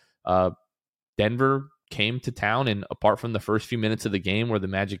well. Denver came to town, and apart from the first few minutes of the game where the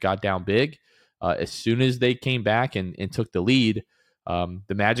Magic got down big, as soon as they came back and took the lead,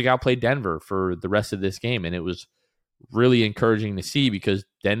 the Magic outplayed Denver for the rest of this game. And it was really encouraging to see because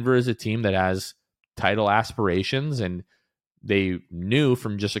Denver is a team that has title aspirations, and they knew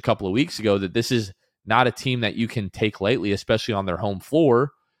from just a couple of weeks ago that this is not a team that you can take lightly, especially on their home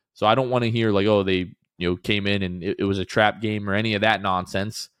floor. So I don't want to hear like, oh, they came in and it was a trap game or any of that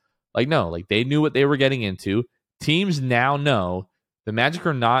nonsense. Like, no, like they knew what they were getting into. Teams now know the Magic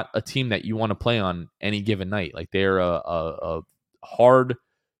are not a team that you want to play on any given night. Like they're a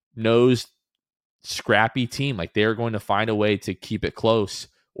hard-nosed, scrappy team. Like they're going to find a way to keep it close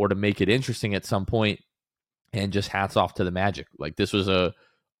or to make it interesting at some point. And just hats off to the Magic. Like this was a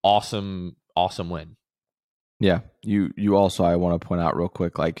awesome awesome win. Yeah, you also, I want to point out real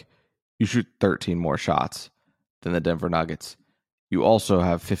quick, like you shoot 13 more shots than the Denver Nuggets. You also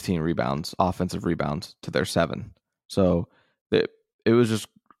have 15 rebounds, offensive rebounds, to their 7. So it was just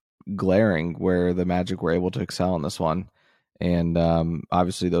glaring where the Magic were able to excel in this one. And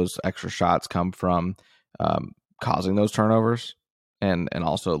obviously those extra shots come from causing those turnovers and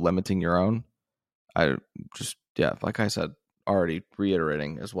also limiting your own. I just, like I said, already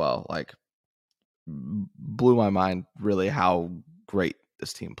reiterating as well, like blew my mind really how great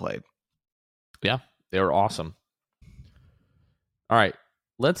this team played. Yeah, they were awesome. All right,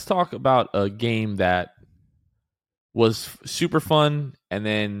 let's talk about a game that was super fun and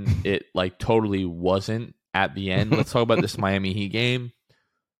then it like totally wasn't at the end. Let's talk about this Miami Heat game.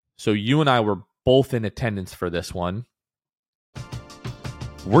 So you and I were both in attendance for this one.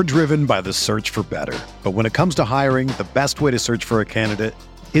 We're driven by the search for better. But when it comes to hiring, the best way to search for a candidate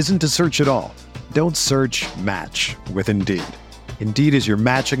isn't to search at all. Don't search, match with Indeed. Indeed is your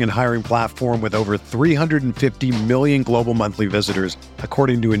matching and hiring platform with over 350 million global monthly visitors,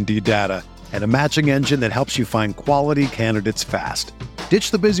 according to Indeed data, and a matching engine that helps you find quality candidates fast.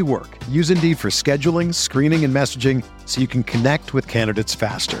 Ditch the busy work. Use Indeed for scheduling, screening, and messaging so you can connect with candidates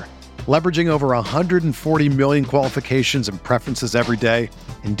faster. Leveraging over 140 million qualifications and preferences every day,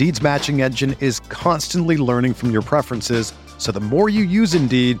 Indeed's matching engine is constantly learning from your preferences, so the more you use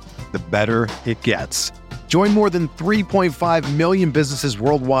Indeed, the better it gets. Join more than 3.5 million businesses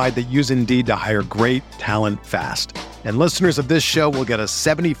worldwide that use Indeed to hire great talent fast. And listeners of this show will get a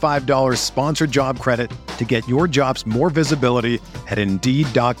 $75 sponsored job credit to get your jobs more visibility at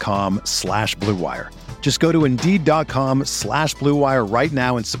Indeed.com/Blue Wire. Just go to Indeed.com/Blue Wire right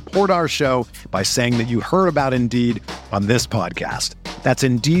now and support our show by saying that you heard about Indeed on this podcast. That's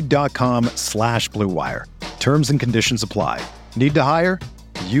Indeed.com/Blue Wire. Terms and conditions apply. Need to hire?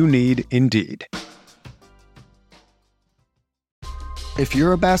 You need Indeed. If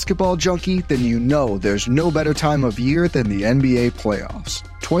you're a basketball junkie, then you know there's no better time of year than the NBA playoffs.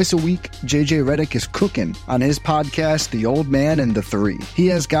 Twice a week, JJ Redick is cooking on his podcast, The Old Man and the Three. He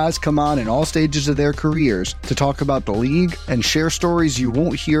has guys come on in all stages of their careers to talk about the league and share stories you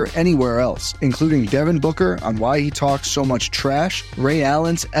won't hear anywhere else, including Devin Booker on why he talks so much trash, Ray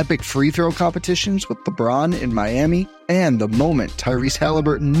Allen's epic free throw competitions with LeBron in Miami, and the moment Tyrese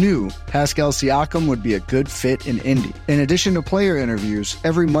Halliburton knew Pascal Siakam would be a good fit in Indy. In addition to player interviews,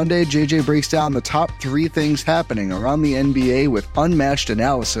 every Monday JJ breaks down the top 3 things happening around the NBA with unmatched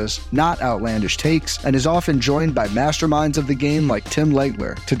analysis, not outlandish takes, and is often joined by masterminds of the game like Tim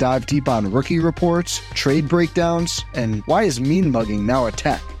Legler to dive deep on rookie reports, trade breakdowns, and why is mean mugging now a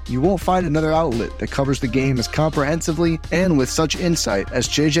tech? You won't find another outlet that covers the game as comprehensively and with such insight as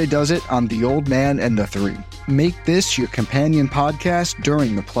JJ does it on The Old Man and the Three. Make this your companion podcast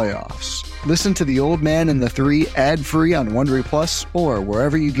during the playoffs. Listen to The Old Man and the Three ad-free on Wondery Plus or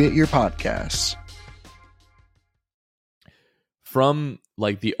wherever you get your podcasts. From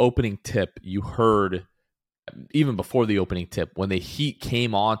like the opening tip, you heard, even before the opening tip, when the Heat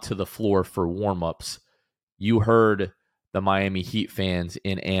came onto the floor for warm-ups, you heard the Miami Heat fans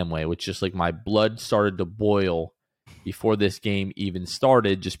in Amway, which just like my blood started to boil before this game even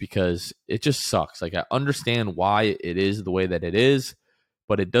started, just because it just sucks. Like I understand why it is the way that it is,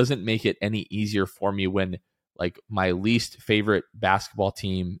 but it doesn't make it any easier for me when like my least favorite basketball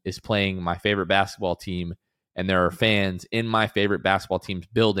team is playing my favorite basketball team, and there are fans in my favorite basketball team's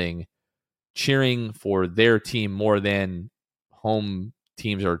building cheering for their team more than home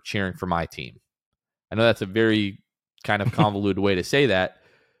teams are cheering for my team. I know that's a very kind of convoluted way to say that,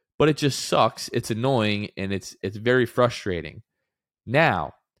 but it just sucks. It's annoying, and it's very frustrating.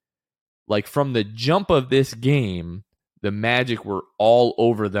 Now, like from the jump of this game, the Magic were all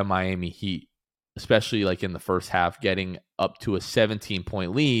over the Miami Heat, especially like in the first half, getting up to a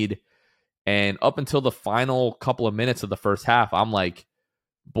 17-point lead. And up until the final couple of minutes of the first half, I'm like,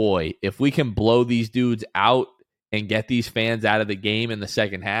 boy, if we can blow these dudes out and get these fans out of the game in the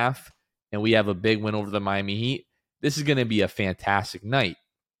second half, and we have a big win over the Miami Heat, this is going to be a fantastic night.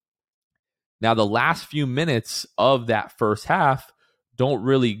 Now, the last few minutes of that first half don't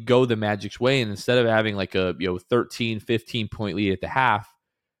really go the Magic's way. And instead of having like a 13, 15-point lead at the half,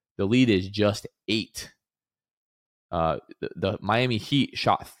 the lead is just 8. The Miami Heat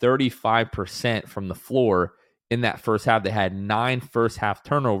shot 35% from the floor in that first half. They had 9 first-half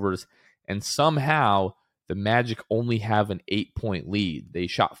turnovers, and somehow the Magic only have an 8-point lead. They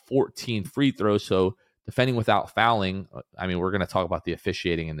shot 14 free throws, so defending without fouling, I mean, we're going to talk about the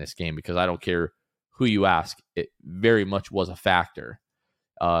officiating in this game because I don't care who you ask. It very much was a factor.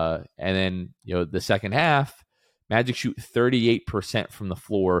 And then, the second half, Magic shoot 38% from the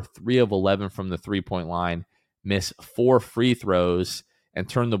floor, 3 of 11 from the three-point line, miss 4 free throws, and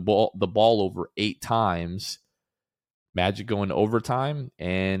turn the ball over 8 times. Magic going to overtime,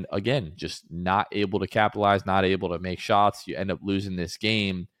 and again, just not able to capitalize, not able to make shots. You end up losing this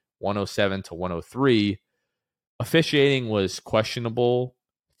game 107-103. Officiating was questionable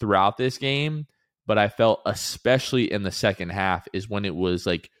throughout this game, but I felt especially in the second half is when it was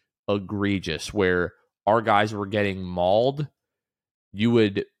like egregious, where our guys were getting mauled. You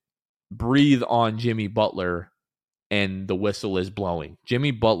would breathe on Jimmy Butler and the whistle is blowing.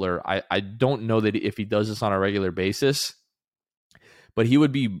 Jimmy Butler, I don't know that if he does this on a regular basis, but he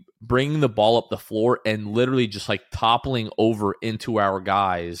would be bringing the ball up the floor and literally just like toppling over into our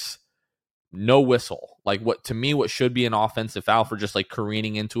guys. No whistle. Like what should be an offensive foul for just like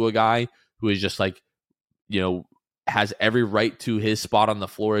careening into a guy who is just like, has every right to his spot on the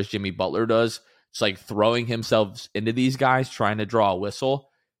floor as Jimmy Butler does. It's like throwing himself into these guys, trying to draw a whistle.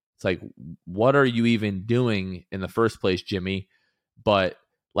 It's like, what are you even doing in the first place, Jimmy? But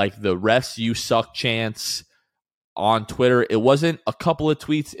like the refs you suck chants on Twitter, it wasn't a couple of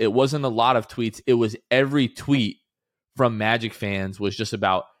tweets. It wasn't a lot of tweets. It was every tweet from Magic fans was just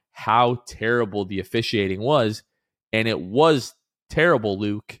about how terrible the officiating was. And it was terrible,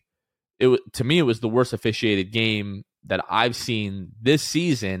 Luke. To me, it was the worst officiated game that I've seen this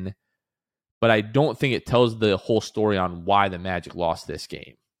season, but I don't think it tells the whole story on why the Magic lost this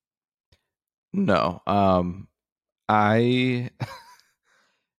game. No.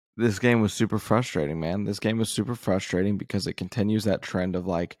 This game was super frustrating, man. This game was super frustrating because it continues that trend of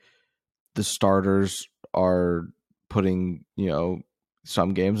like the starters are putting,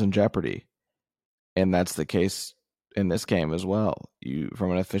 some games in jeopardy. And that's the case in this game as well.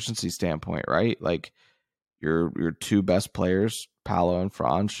 From an efficiency standpoint, right? Like your 2 best players, Paolo and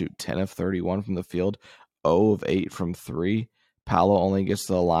Franz, shoot 10 of 31 from the field, 0 of 8 from 3. Paolo only gets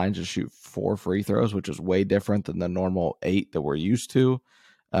to the line to shoot 4 free throws, which is way different than the normal 8 that we're used to.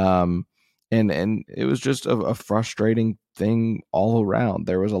 And it was just a frustrating thing all around.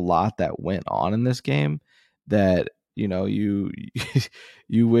 There was a lot that went on in this game that,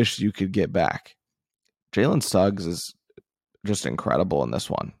 you wish you could get back. Jalen Suggs is just incredible in this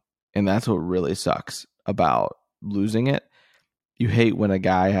one. And that's what really sucks about losing it. You hate when a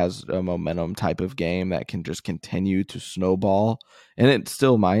guy has a momentum type of game that can just continue to snowball, and it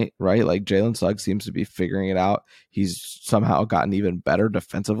still might, right? Like Jalen Suggs seems to be figuring it out. He's somehow gotten even better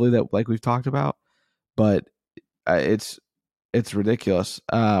defensively, that like we've talked about, but it's ridiculous.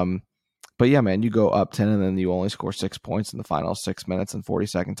 But yeah, man, you go up 10 and then you only score 6 points in the final 6 minutes and 40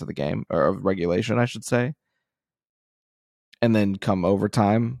 seconds of the game, or of regulation, I should say, and then come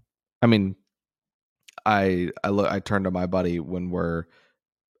overtime. I mean, I turned to my buddy when we're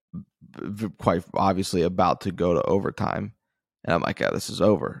quite obviously about to go to overtime, and I'm like, yeah, this is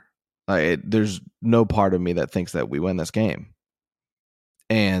over. There's no part of me that thinks that we win this game.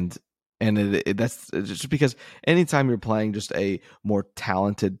 And that's just because anytime you're playing just a more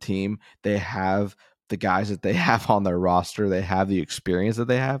talented team, they have the guys that they have on their roster, they have the experience that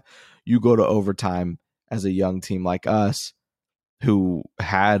they have. You go to overtime as a young team like us, who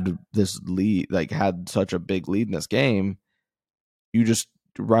had this lead, like had such a big lead in this game, you just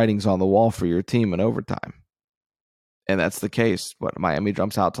writing's on the wall for your team in overtime. And that's the case. Miami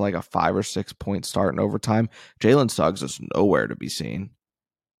jumps out to like a 5 or 6 point start in overtime. Jalen Suggs is nowhere to be seen.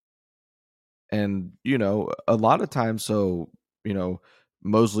 And, a lot of times,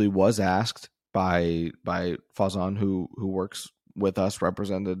 Mosley was asked by Fazan, who works with us,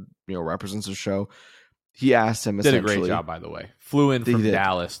 represents the show. He asked him essentially. Did a great job, by the way. Flew in from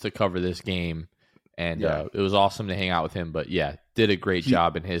Dallas to cover this game, and it was awesome to hang out with him. But yeah, did a great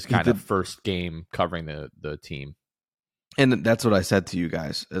job in his kind of first game covering the team. And that's what I said to you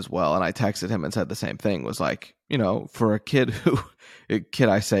guys as well. And I texted him and said the same thing. Was like, for a kid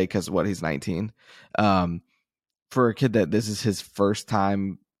I say because he's 19, for a kid that this is his first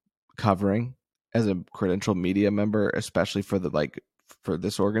time covering as a credentialed media member, especially for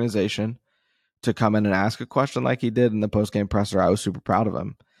this organization, to come in and ask a question like he did in the post-game presser, I was super proud of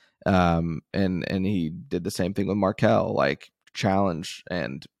him. And he did the same thing with Markelle, like challenge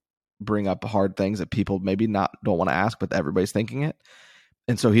and bring up hard things that people maybe don't want to ask, but everybody's thinking it.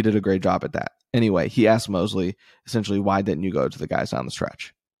 And so he did a great job at that. Anyway, he asked Mosley essentially, why didn't you go to the guys down the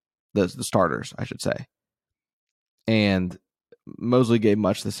stretch? The starters, I should say. And Mosley gave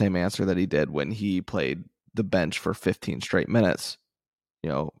much the same answer that he did when he played the bench for 15 straight minutes,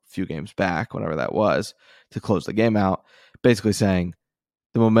 a few games back, whenever that was, to close the game out, basically saying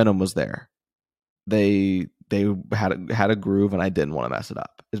the momentum was there. They had a groove, and I didn't want to mess it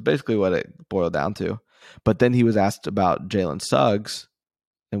up. Is basically what it boiled down to. But then he was asked about Jalen Suggs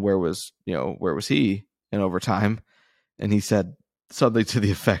and where was he in overtime, and he said something to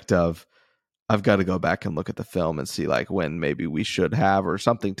the effect of, "I've got to go back and look at the film and see like when maybe we should have," or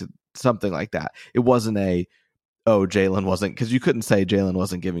something like that. It wasn't Jalen wasn't, because you couldn't say Jalen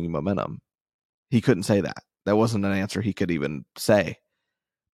wasn't giving you momentum. He couldn't say that. That wasn't an answer he could even say.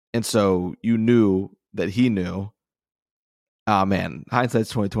 And so you knew that he knew, oh man, hindsight's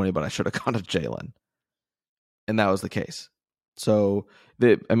 2020, but I should have gone to Jalen. And that was the case. So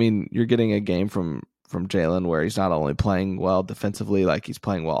you're getting a game from Jalen where he's not only playing well defensively, like he's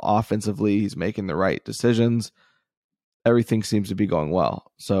playing well offensively, he's making the right decisions. Everything seems to be going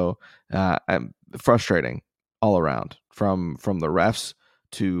well. So I'm frustrating all around, from the refs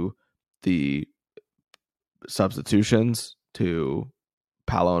to the substitutions to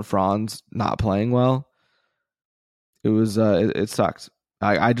Paolo and Franz not playing well. It was it sucked.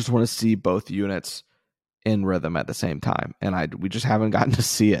 I just want to see both units in rhythm at the same time, and we just haven't gotten to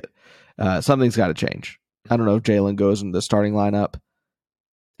see it. Something's got to change. I don't know if Jalen goes in the starting lineup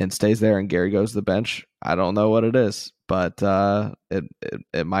and stays there and Gary goes to the bench. I don't know what it is, but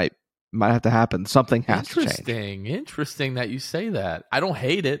it might have to happen. Something has to change. Interesting that you say that. I don't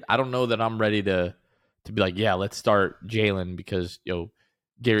hate it. I don't know that I'm ready to be like, yeah, let's start Jalen, because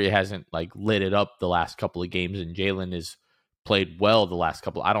Gary hasn't like lit it up the last couple of games, and Jalen has played well the last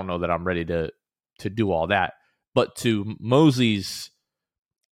couple. I don't know that I'm ready to do all that. But to Mosley's,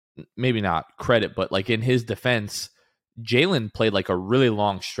 maybe not credit, but like in his defense, Jalen played like a really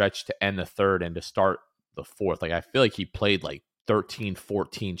long stretch to end the third and to start the fourth. Like I feel like he played like 13,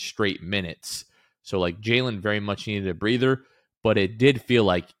 14 straight minutes. So like Jalen very much needed a breather, but it did feel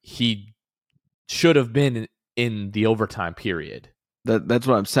like he should have been in the overtime period. That's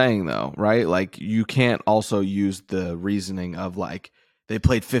what I'm saying though, right? Like you can't also use the reasoning of like they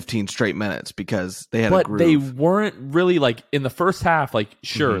played 15 straight minutes because they had a groove. But they weren't really like in the first half, like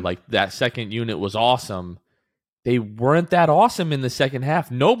sure, like that second unit was awesome. They weren't that awesome in the second half.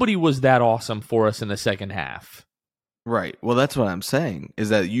 Nobody was that awesome for us in the second half. Right. Well, that's what I'm saying, is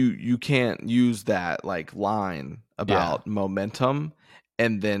that you can't use that like line about momentum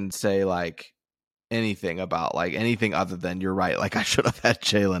and then say like anything about like anything other than you're right. Like I should have had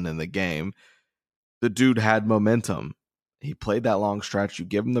Jalen in the game. The dude had momentum. He played that long stretch. You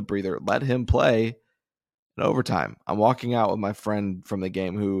give him the breather, let him play in overtime. I'm walking out with my friend from the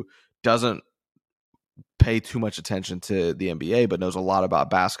game who doesn't pay too much attention to the NBA, but knows a lot about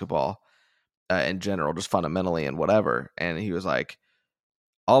basketball in general, just fundamentally and whatever. And he was like,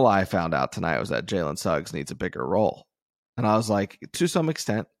 all I found out tonight was that Jalen Suggs needs a bigger role. And I was like, to some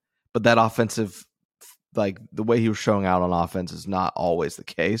extent, but that offensive, like the way he was showing out on offense is not always the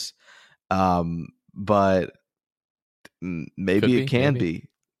case. But maybe it can be.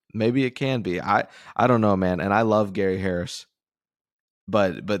 Maybe it can be. I don't know, man. And I love Gary Harris,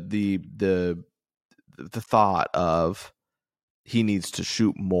 but the thought of he needs to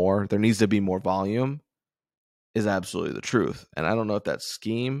shoot more, there needs to be more volume, is absolutely the truth. And I don't know if that's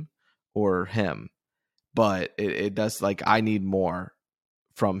scheme or him, but it does. Like I need more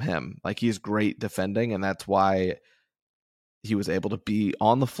from him. Like he's great defending, and that's why he was able to be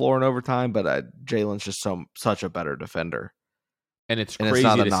on the floor in overtime. But Jalen's just such a better defender. And it's crazy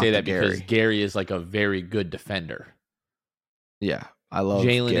to say that because Gary is like a very good defender. Yeah, I love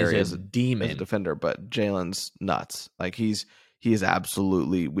Jalen Gary is a demon as a defender, but Jalen's nuts. Like he is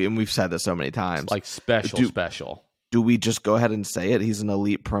absolutely. And we've said this so many times. It's like special. Do we just go ahead and say it? He's an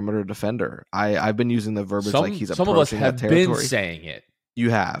elite perimeter defender. I've been using the verbiage like he's approaching that territory. Some of us have been saying it. You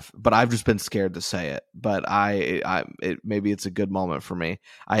have, but I've just been scared to say it. But maybe it's a good moment for me.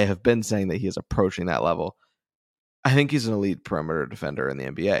 I have been saying that he is approaching that level. I think he's an elite perimeter defender in the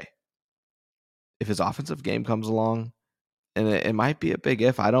NBA. If his offensive game comes along, and it might be a big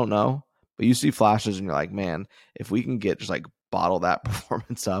if, I don't know. But you see flashes and you're like, man, if we can get just like bottle that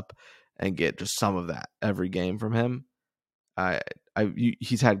performance up and get just some of that every game from him,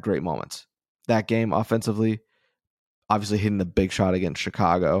 he's had great moments. That game offensively, obviously hitting the big shot against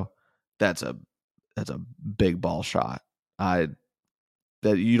Chicago, that's a big ball shot. That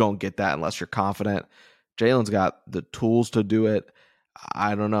you don't get that unless you're confident. Jalen's got the tools to do it.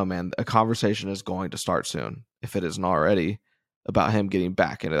 I don't know, man. A conversation is going to start soon, if it isn't already, about him getting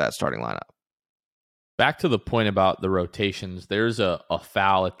back into that starting lineup. Back to the point about the rotations, there's a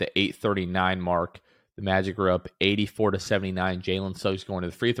foul at the 8:39 mark. The Magic are up 84-79. Jalen Suggs going to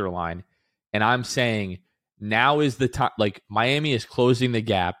the free throw line. And I'm saying now is the time. Like Miami is closing the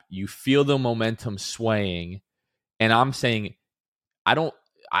gap. You feel the momentum swaying. And I'm saying I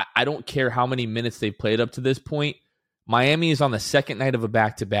don't care how many minutes they've played up to this point. Miami is on the second night of a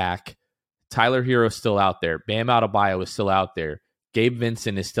back-to-back. Tyler Hero is still out there. Bam Adebayo is still out there. Gabe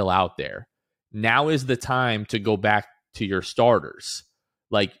Vincent is still out there. Now is the time to go back to your starters.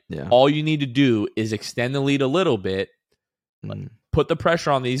 Like, all you need to do is extend the lead a little bit, put the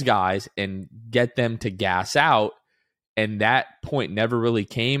pressure on these guys, and get them to gas out. And that point never really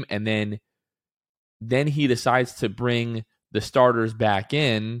came. And then he decides to bring the starters back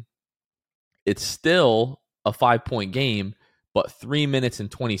in. It's still a 5-point game, but 3 minutes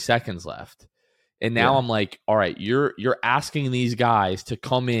and 20 seconds left. And now I'm like, all right, you're asking these guys to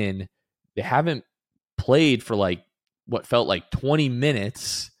come in. They haven't played for like what felt like 20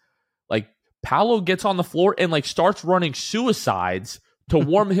 minutes. Like, Paolo gets on the floor and like starts running suicides to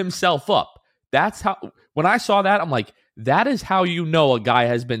warm himself up. That's how, when I saw that, I'm like, that is how you know a guy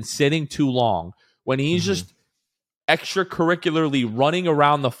has been sitting too long. When he's just extracurricularly running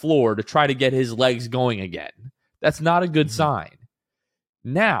around the floor to try to get his legs going again. That's not a good sign.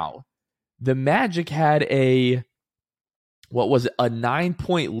 Now, the Magic had a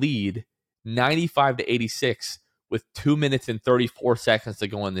 9-point lead, 95-86, with 2 minutes and 34 seconds to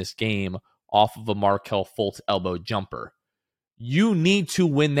go in this game off of a Markelle Fultz elbow jumper. You need to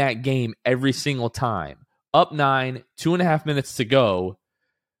win that game every single time. Up 9, 2.5 minutes to go.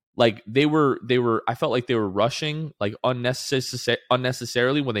 Like, I felt like they were rushing like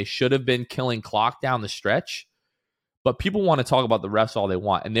unnecessarily when they should have been killing clock down the stretch. But people want to talk about the refs all they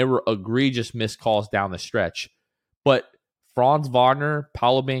want, and there were egregious missed calls down the stretch. But Franz Wagner,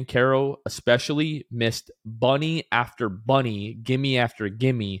 Paolo Banchero especially, missed bunny after bunny, gimme after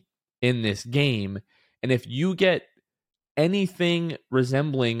gimme in this game. And if you get anything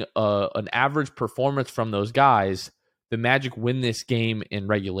resembling an average performance from those guys, the Magic win this game in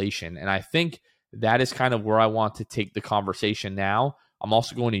regulation. And I think that is kind of where I want to take the conversation now. I'm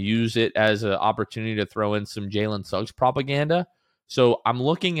also going to use it as an opportunity to throw in some Jalen Suggs propaganda. So I'm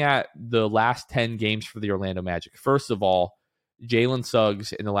looking at the last 10 games for the Orlando Magic. First of all, Jalen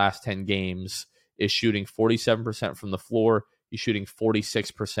Suggs in the last 10 games is shooting 47% from the floor. He's shooting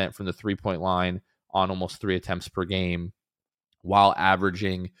 46% from the three-point line on almost 3 attempts per game, while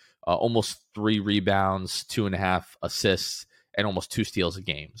averaging almost 3 rebounds, 2.5 assists, and almost 2 steals a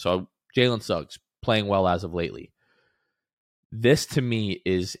game. So Jalen Suggs playing well as of lately. This to me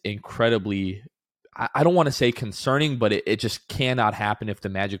is incredibly, I don't want to say concerning, but it just cannot happen if the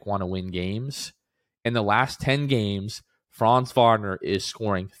Magic want to win games. In the last 10 games, Franz Wagner is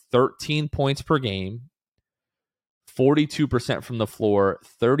scoring 13 points per game, 42% from the floor,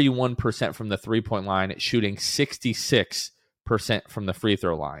 31% from the three-point line, shooting 66% from the free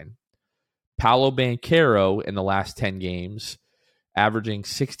throw line. Paolo Banchero in the last 10 games, averaging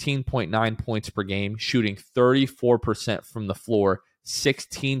 16.9 points per game, shooting 34% from the floor,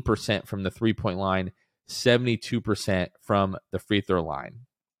 16% from the three-point line, 72% from the free throw line.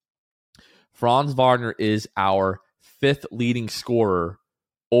 Franz Wagner is our 5th leading scorer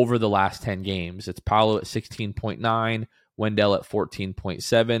over the last 10 games. It's Paolo at 16.9, Wendell at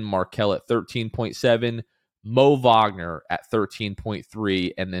 14.7, Markelle at 13.7, Mo Wagner at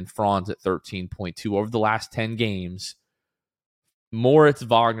 13.3, and then Franz at 13.2. Over the last 10 games, Moritz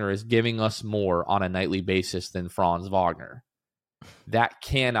Wagner is giving us more on a nightly basis than Franz Wagner. That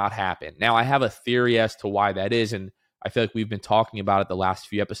cannot happen. Now, I have a theory as to why that is, and I feel like we've been talking about it the last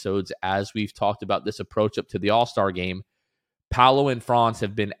few episodes as we've talked about this approach up to the All-Star game. Paolo and Franz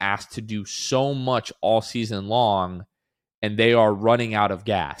have been asked to do so much all season long, and they are running out of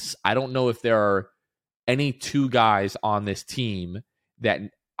gas. I don't know if there are any 2 guys on this team that,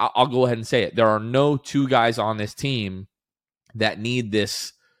 I'll go ahead and say it, there are no 2 guys on this team that need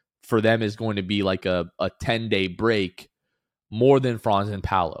this for them is going to be like a 10-day break more than Franz and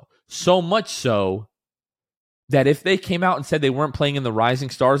Paolo. So much so that if they came out and said they weren't playing in the Rising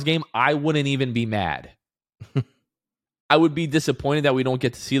Stars game, I wouldn't even be mad. I would be disappointed that we don't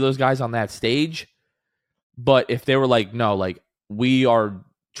get to see those guys on that stage. But if they were like, no, like we are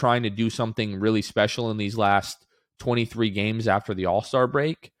trying to do something really special in these last 23 games after the All-Star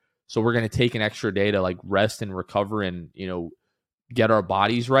break, so we're going to take an extra day to like rest and recover and, get our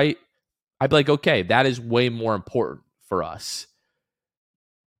bodies right, I'd be like, okay, that is way more important for us.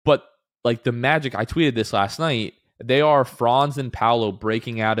 But like the Magic, I tweeted this last night, they are Franz and Paolo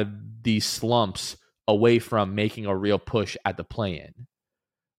breaking out of these slumps away from making a real push at the play-in.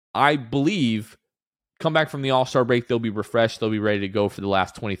 I believe come back from the All-Star break, they'll be refreshed, they'll be ready to go for the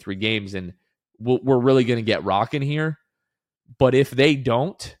last 23 games, and we're really going to get rocking here. But if they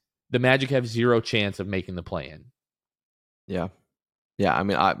don't, the Magic have 0 chance of making the play-in. Yeah. I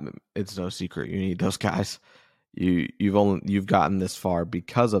mean, it's no secret you need those guys. You've gotten this far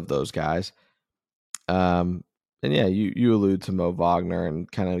because of those guys. And yeah, you allude to Mo Wagner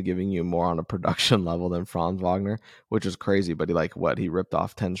and kind of giving you more on a production level than Franz Wagner, which is crazy. But he ripped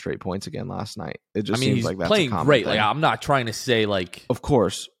off 10 straight points again last night. It just seems he's like that's playing a common great. thing. Like, I'm not trying to say like, of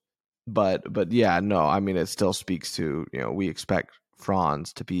course, but yeah, no. I mean, it still speaks to, we expect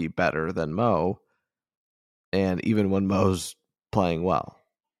Franz to be better than Mo, and even when Mo's playing well,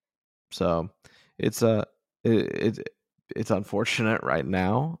 so it's it's unfortunate right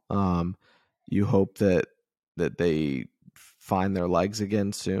now. You hope that they find their legs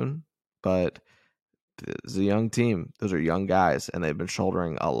again soon, but it's a young team. Those are young guys, and they've been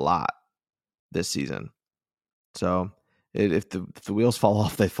shouldering a lot this season. So if the wheels fall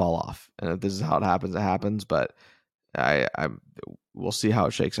off, they fall off, and if this is how it happens. But we'll see how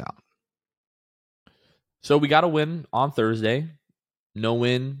it shakes out. So we got a win on Thursday, no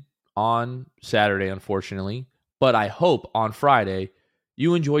win on Saturday, unfortunately. But I hope on Friday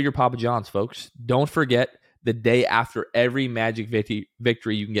you enjoy your Papa John's, folks. Don't forget, the day after every Magic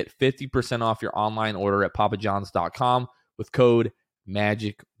victory, you can get 50% off your online order at papajohns.com with code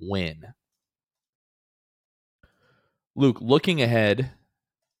MAGICWIN. Luke, looking ahead,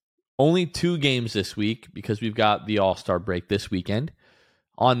 only 2 games this week because we've got the All-Star break this weekend.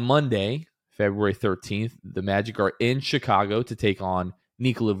 On Monday, February 13th, the Magic are in Chicago to take on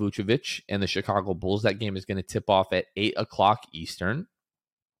Nikola Vucevic and the Chicago Bulls. That game is going to tip off at 8 o'clock Eastern.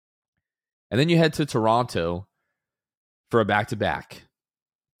 And then you head to Toronto for a back-to-back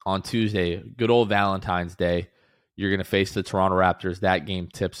on Tuesday. Good old Valentine's Day. You're going to face the Toronto Raptors. That game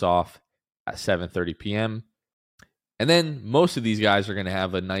tips off at 7:30 p.m. And then most of these guys are going to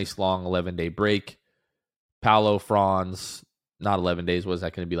have a nice long 11-day break. Paolo, Franz, not 11 days. What is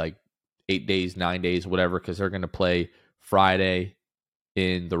that going to be, like 8 days, 9 days, whatever, because they're going to play Friday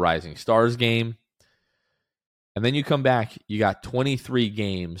in the Rising Stars game. And then you come back, you got 23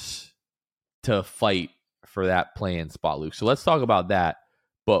 games to fight for that play-in spot, Luke. So let's talk about that.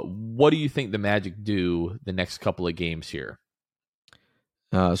 But what do you think the Magic do the next couple of games here?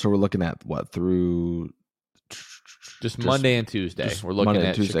 So we're looking at what, through just Monday and Tuesday. We're looking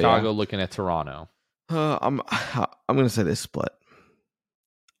at Tuesday, Chicago, looking at Toronto. I'm gonna say they split.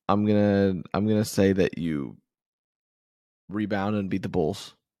 I'm gonna say that you rebound and beat the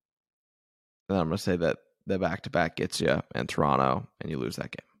Bulls. And I'm gonna say that the back-to-back gets you in Toronto and you lose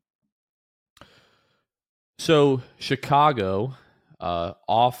that game. So Chicago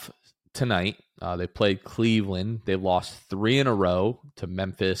off tonight. They played Cleveland. They've lost 3 in a row to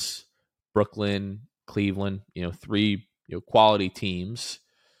Memphis, Brooklyn, Cleveland. 3 quality teams.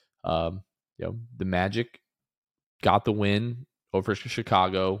 The Magic got the win over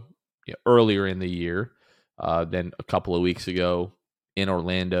Chicago earlier in the year. Then a couple of weeks ago in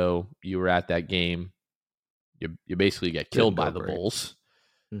Orlando, you were at that game. You basically get killed by the Bulls.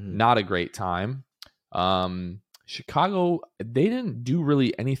 Mm-hmm. Not a great time. Chicago, they didn't do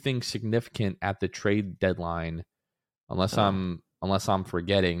really anything significant at the trade deadline, unless I'm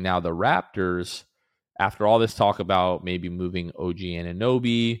forgetting. Now the Raptors, after all this talk about maybe moving OG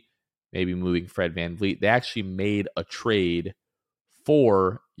Anunoby, maybe moving Fred VanVleet, they actually made a trade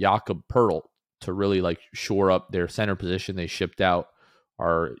for Jakob Poeltl to really shore up their center position. They shipped out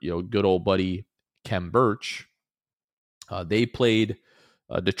our good old buddy Khem Birch. They played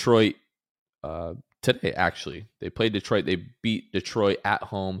Detroit today, actually. They played Detroit. They beat Detroit at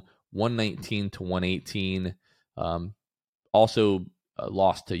home 119-118. Also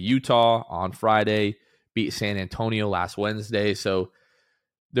lost to Utah on Friday, beat San Antonio last Wednesday. So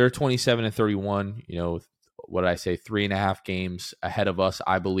they're 27-31. What did I say? 3.5 games ahead of us,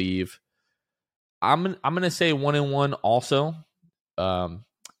 I believe. I'm gonna say 1-1 also. I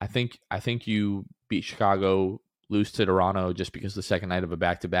think you beat Chicago, lose to Toronto just because the second night of a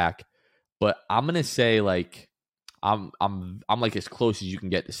back-to-back. But I'm gonna say I'm as close as you can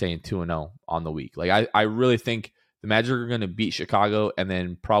get to saying 2-0 on the week. I really think the Magic are gonna beat Chicago and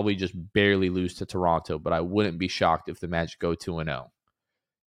then probably just barely lose to Toronto. But I wouldn't be shocked if the Magic go 2-0.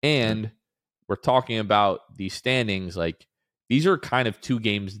 And we're talking about these standings. These are kind of 2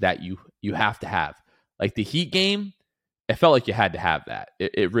 games that you have to have. The Heat game, it felt like you had to have that.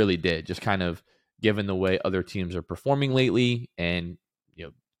 It really did. Just kind of given the way other teams are performing lately, and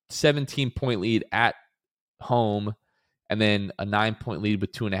 17-point lead at home, and then a 9-point lead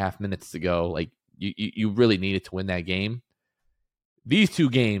with 2.5 minutes to go. You really needed to win that game. These 2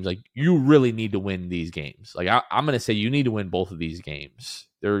 games, you really need to win these games. I'm going to say you need to win both of these games.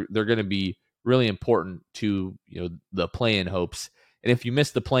 They're going to be really important to the play-in hopes. And if you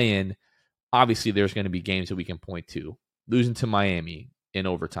miss the play-in, obviously there's going to be games that we can point to. Losing to Miami in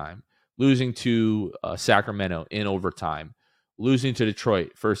overtime, losing to Sacramento in overtime, losing to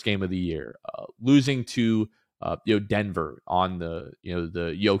Detroit first game of the year, losing to Denver on the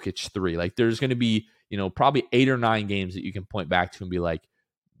Jokic 3. Like there's going to be, probably 8 or 9 games that you can point back to and be like,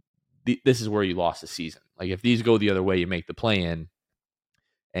 this is where you lost the season. Like if these go the other way, you make the play-in,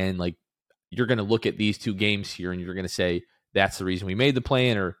 and like you're going to look at these 2 games here and you're going to say that's the reason we made the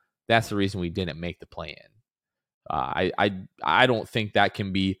play-in, or that's the reason we didn't make the play-in. I don't think that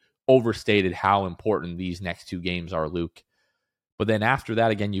can be overstated how important these next 2 games are, Luke. But then after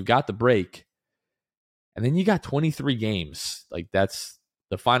that, again, you've got the break, and then you got 23 games. Like that's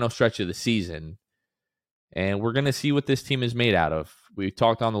the final stretch of the season. And we're going to see what this team is made out of. We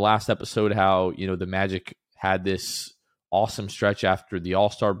talked on the last episode how, the Magic had this awesome stretch after the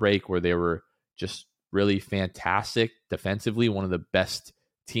All-Star break where they were just really fantastic defensively, one of the best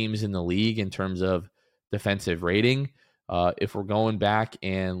teams in the league in terms of defensive rating. If we're going back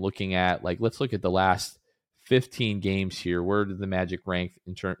and looking at, let's look at the last 15 games here. Where did the Magic rank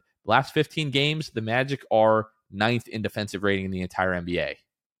in terms? Last 15 games, the Magic are 9th in defensive rating in the entire NBA.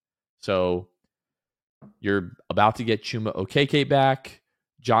 So you're about to get Chuma Okeke back.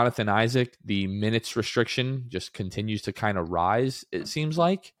 Jonathan Isaac, the minutes restriction just continues to kind of rise, it seems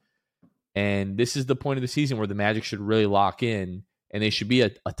like. And this is the point of the season where the Magic should really lock in, and they should be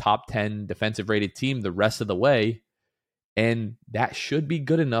a top 10 defensive rated team the rest of the way. And that should be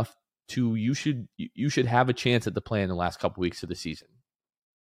good enough you should have a chance at the play in the last couple weeks of the season.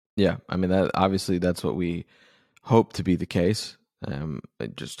 Yeah, I mean, obviously that's what we hope to be the case. I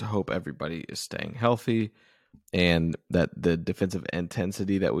just hope everybody is staying healthy and that the defensive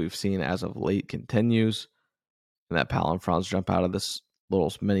intensity that we've seen as of late continues, and that Powell and Franz jump out of this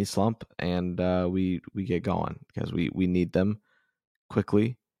little mini slump and we get going, because we need them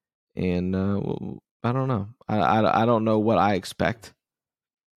quickly. And I don't know. I don't know what I expect,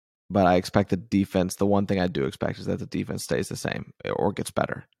 but I expect the defense. The one thing I do expect is that the defense stays the same or gets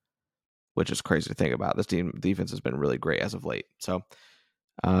better, which is crazy to think about. This defense has been really great as of late. So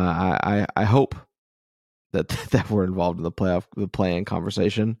I hope that we're involved in the play-in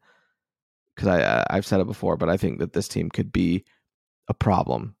conversation, because I've said it before, but I think that this team could be a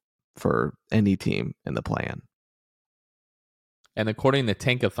problem for any team in the play-in. And according to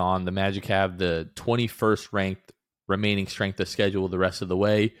Tankathon, the Magic have the 21st ranked remaining strength of schedule the rest of the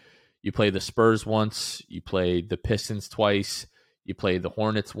way. You play the Spurs once, you play the Pistons twice, you play the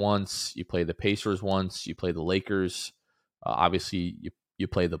Hornets once, you play the Pacers once, you play the Lakers. Obviously, you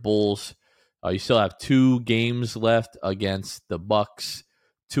play the Bulls. You still have 2 games left against the Bucks,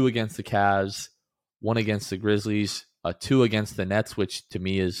 2 against the Cavs, 1 against the Grizzlies, 2 against the Nets, which to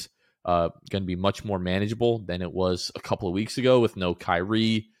me is going to be much more manageable than it was a couple of weeks ago with no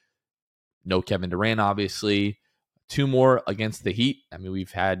Kyrie, no Kevin Durant, obviously. 2 more against the Heat. I mean,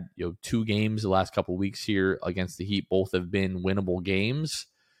 we've had 2 games the last couple of weeks here against the Heat. Both have been winnable games.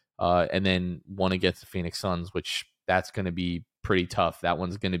 And then 1 against the Phoenix Suns, which that's going to be pretty tough. That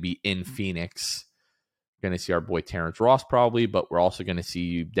one's going to be in Phoenix. Going to see our boy Terrence Ross probably, but we're also going to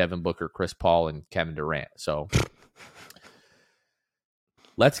see Devin Booker, Chris Paul, and Kevin Durant. So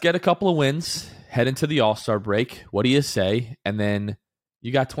let's get a couple of wins, head into the All-Star break. What do you say? And then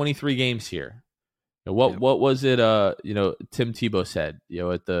you got 23 games here. What was it? Tim Tebow said,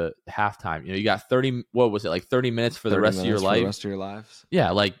 at the halftime, you got 30. What was it, like 30 minutes for the rest of your life? The rest of your lives.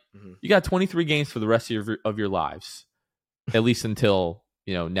 Yeah, you got 23 games for the rest of your lives, at least until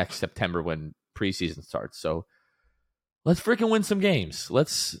next September when preseason starts. So let's freaking win some games.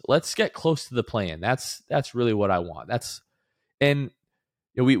 Let's get close to the play-in. That's really what I want.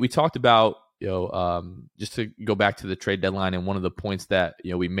 We talked about. Just to go back to the trade deadline, and one of the points that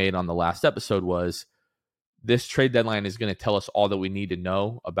we made on the last episode was this trade deadline is going to tell us all that we need to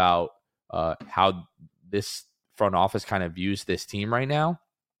know about how this front office kind of views this team right now.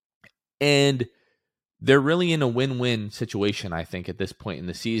 And they're really in a win-win situation, I think, at this point in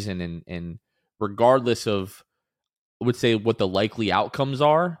the season. And regardless of, I would say, what the likely outcomes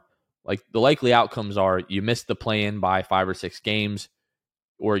are, the likely outcomes are you missed the play-in by 5 or 6 games,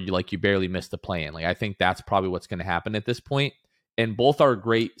 or you barely missed the play-in. I think that's probably what's going to happen at this point. And both are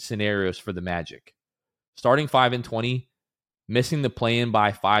great scenarios for the Magic. Starting 5-20, missing the play-in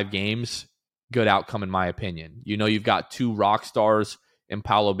by 5 games, good outcome in my opinion. You've got 2 rock stars in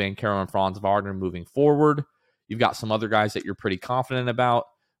Paolo Banchero and Franz Wagner moving forward. You've got some other guys that you're pretty confident about.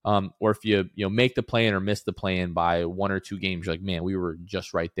 Or if you make the play-in or miss the play-in by 1 or 2 games, you're like, man, we were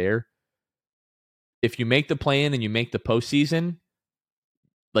just right there. If you make the play-in and you make the postseason,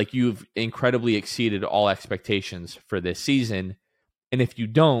 you've incredibly exceeded all expectations for this season. And if you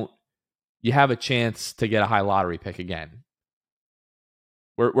don't, you have a chance to get a high lottery pick again.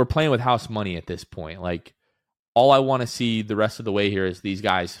 We're playing with house money at this point. All I want to see the rest of the way here is these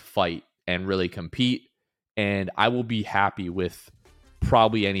guys fight and really compete and I will be happy with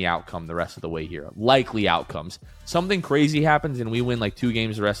probably any outcome the rest of the way here. Likely outcomes. Something crazy happens and we win like 2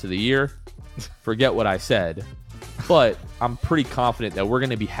 games the rest of the year. Forget what I said. But I'm pretty confident that we're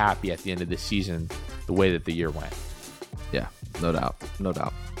going to be happy at the end of this season the way that the year went. Yeah, no doubt. No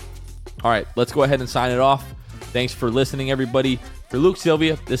doubt. All right, let's go ahead and sign it off. Thanks for listening, everybody. For Luke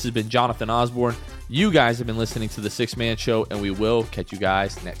Sylvia, this has been Jonathan Osborne. You guys have been listening to The Sixth Man Show, and we will catch you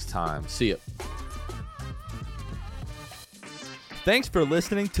guys next time. See ya. Thanks for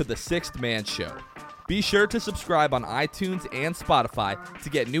listening to The Sixth Man Show. Be sure to subscribe on iTunes and Spotify to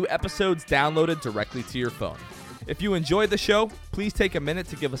get new episodes downloaded directly to your phone. If you enjoyed the show, please take a minute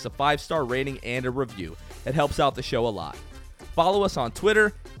to give us a 5-star rating and a review. It helps out the show a lot. Follow us on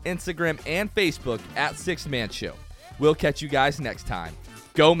Twitter, Instagram, and Facebook at Sixth Man Show. We'll catch you guys next time.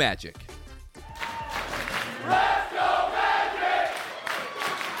 Go Magic! Let's go Magic!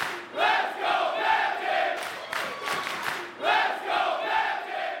 Let's go Magic! Let's go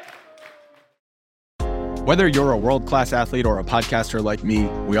Magic! Whether you're a world-class athlete or a podcaster like me,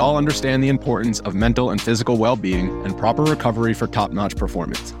 we all understand the importance of mental and physical well-being and proper recovery for top-notch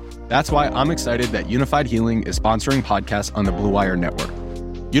performance. That's why I'm excited that Unified Healing is sponsoring podcasts on the Blue Wire Network.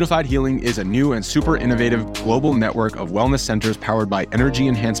 Unified Healing is a new and super innovative global network of wellness centers powered by Energy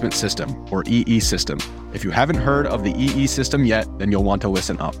Enhancement System, or EE System. If you haven't heard of the EE System yet, then you'll want to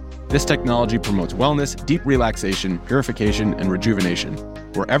listen up. This technology promotes wellness, deep relaxation, purification, and rejuvenation.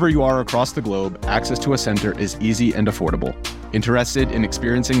 Wherever you are across the globe, access to a center is easy and affordable. Interested in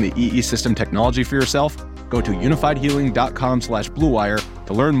experiencing the EE System technology for yourself? Go to unifiedhealing.com/bluewire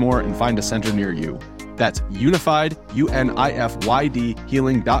to learn more and find a center near you. That's unified, UNIFYD,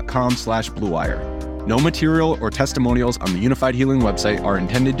 healing.com/bluewire. No material or testimonials on the Unified Healing website are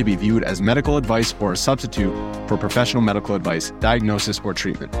intended to be viewed as medical advice or a substitute for professional medical advice, diagnosis, or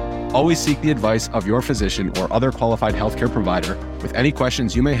treatment. Always seek the advice of your physician or other qualified healthcare provider with any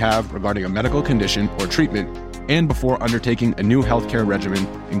questions you may have regarding a medical condition or treatment and before undertaking a new healthcare regimen,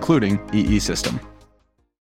 including EE System.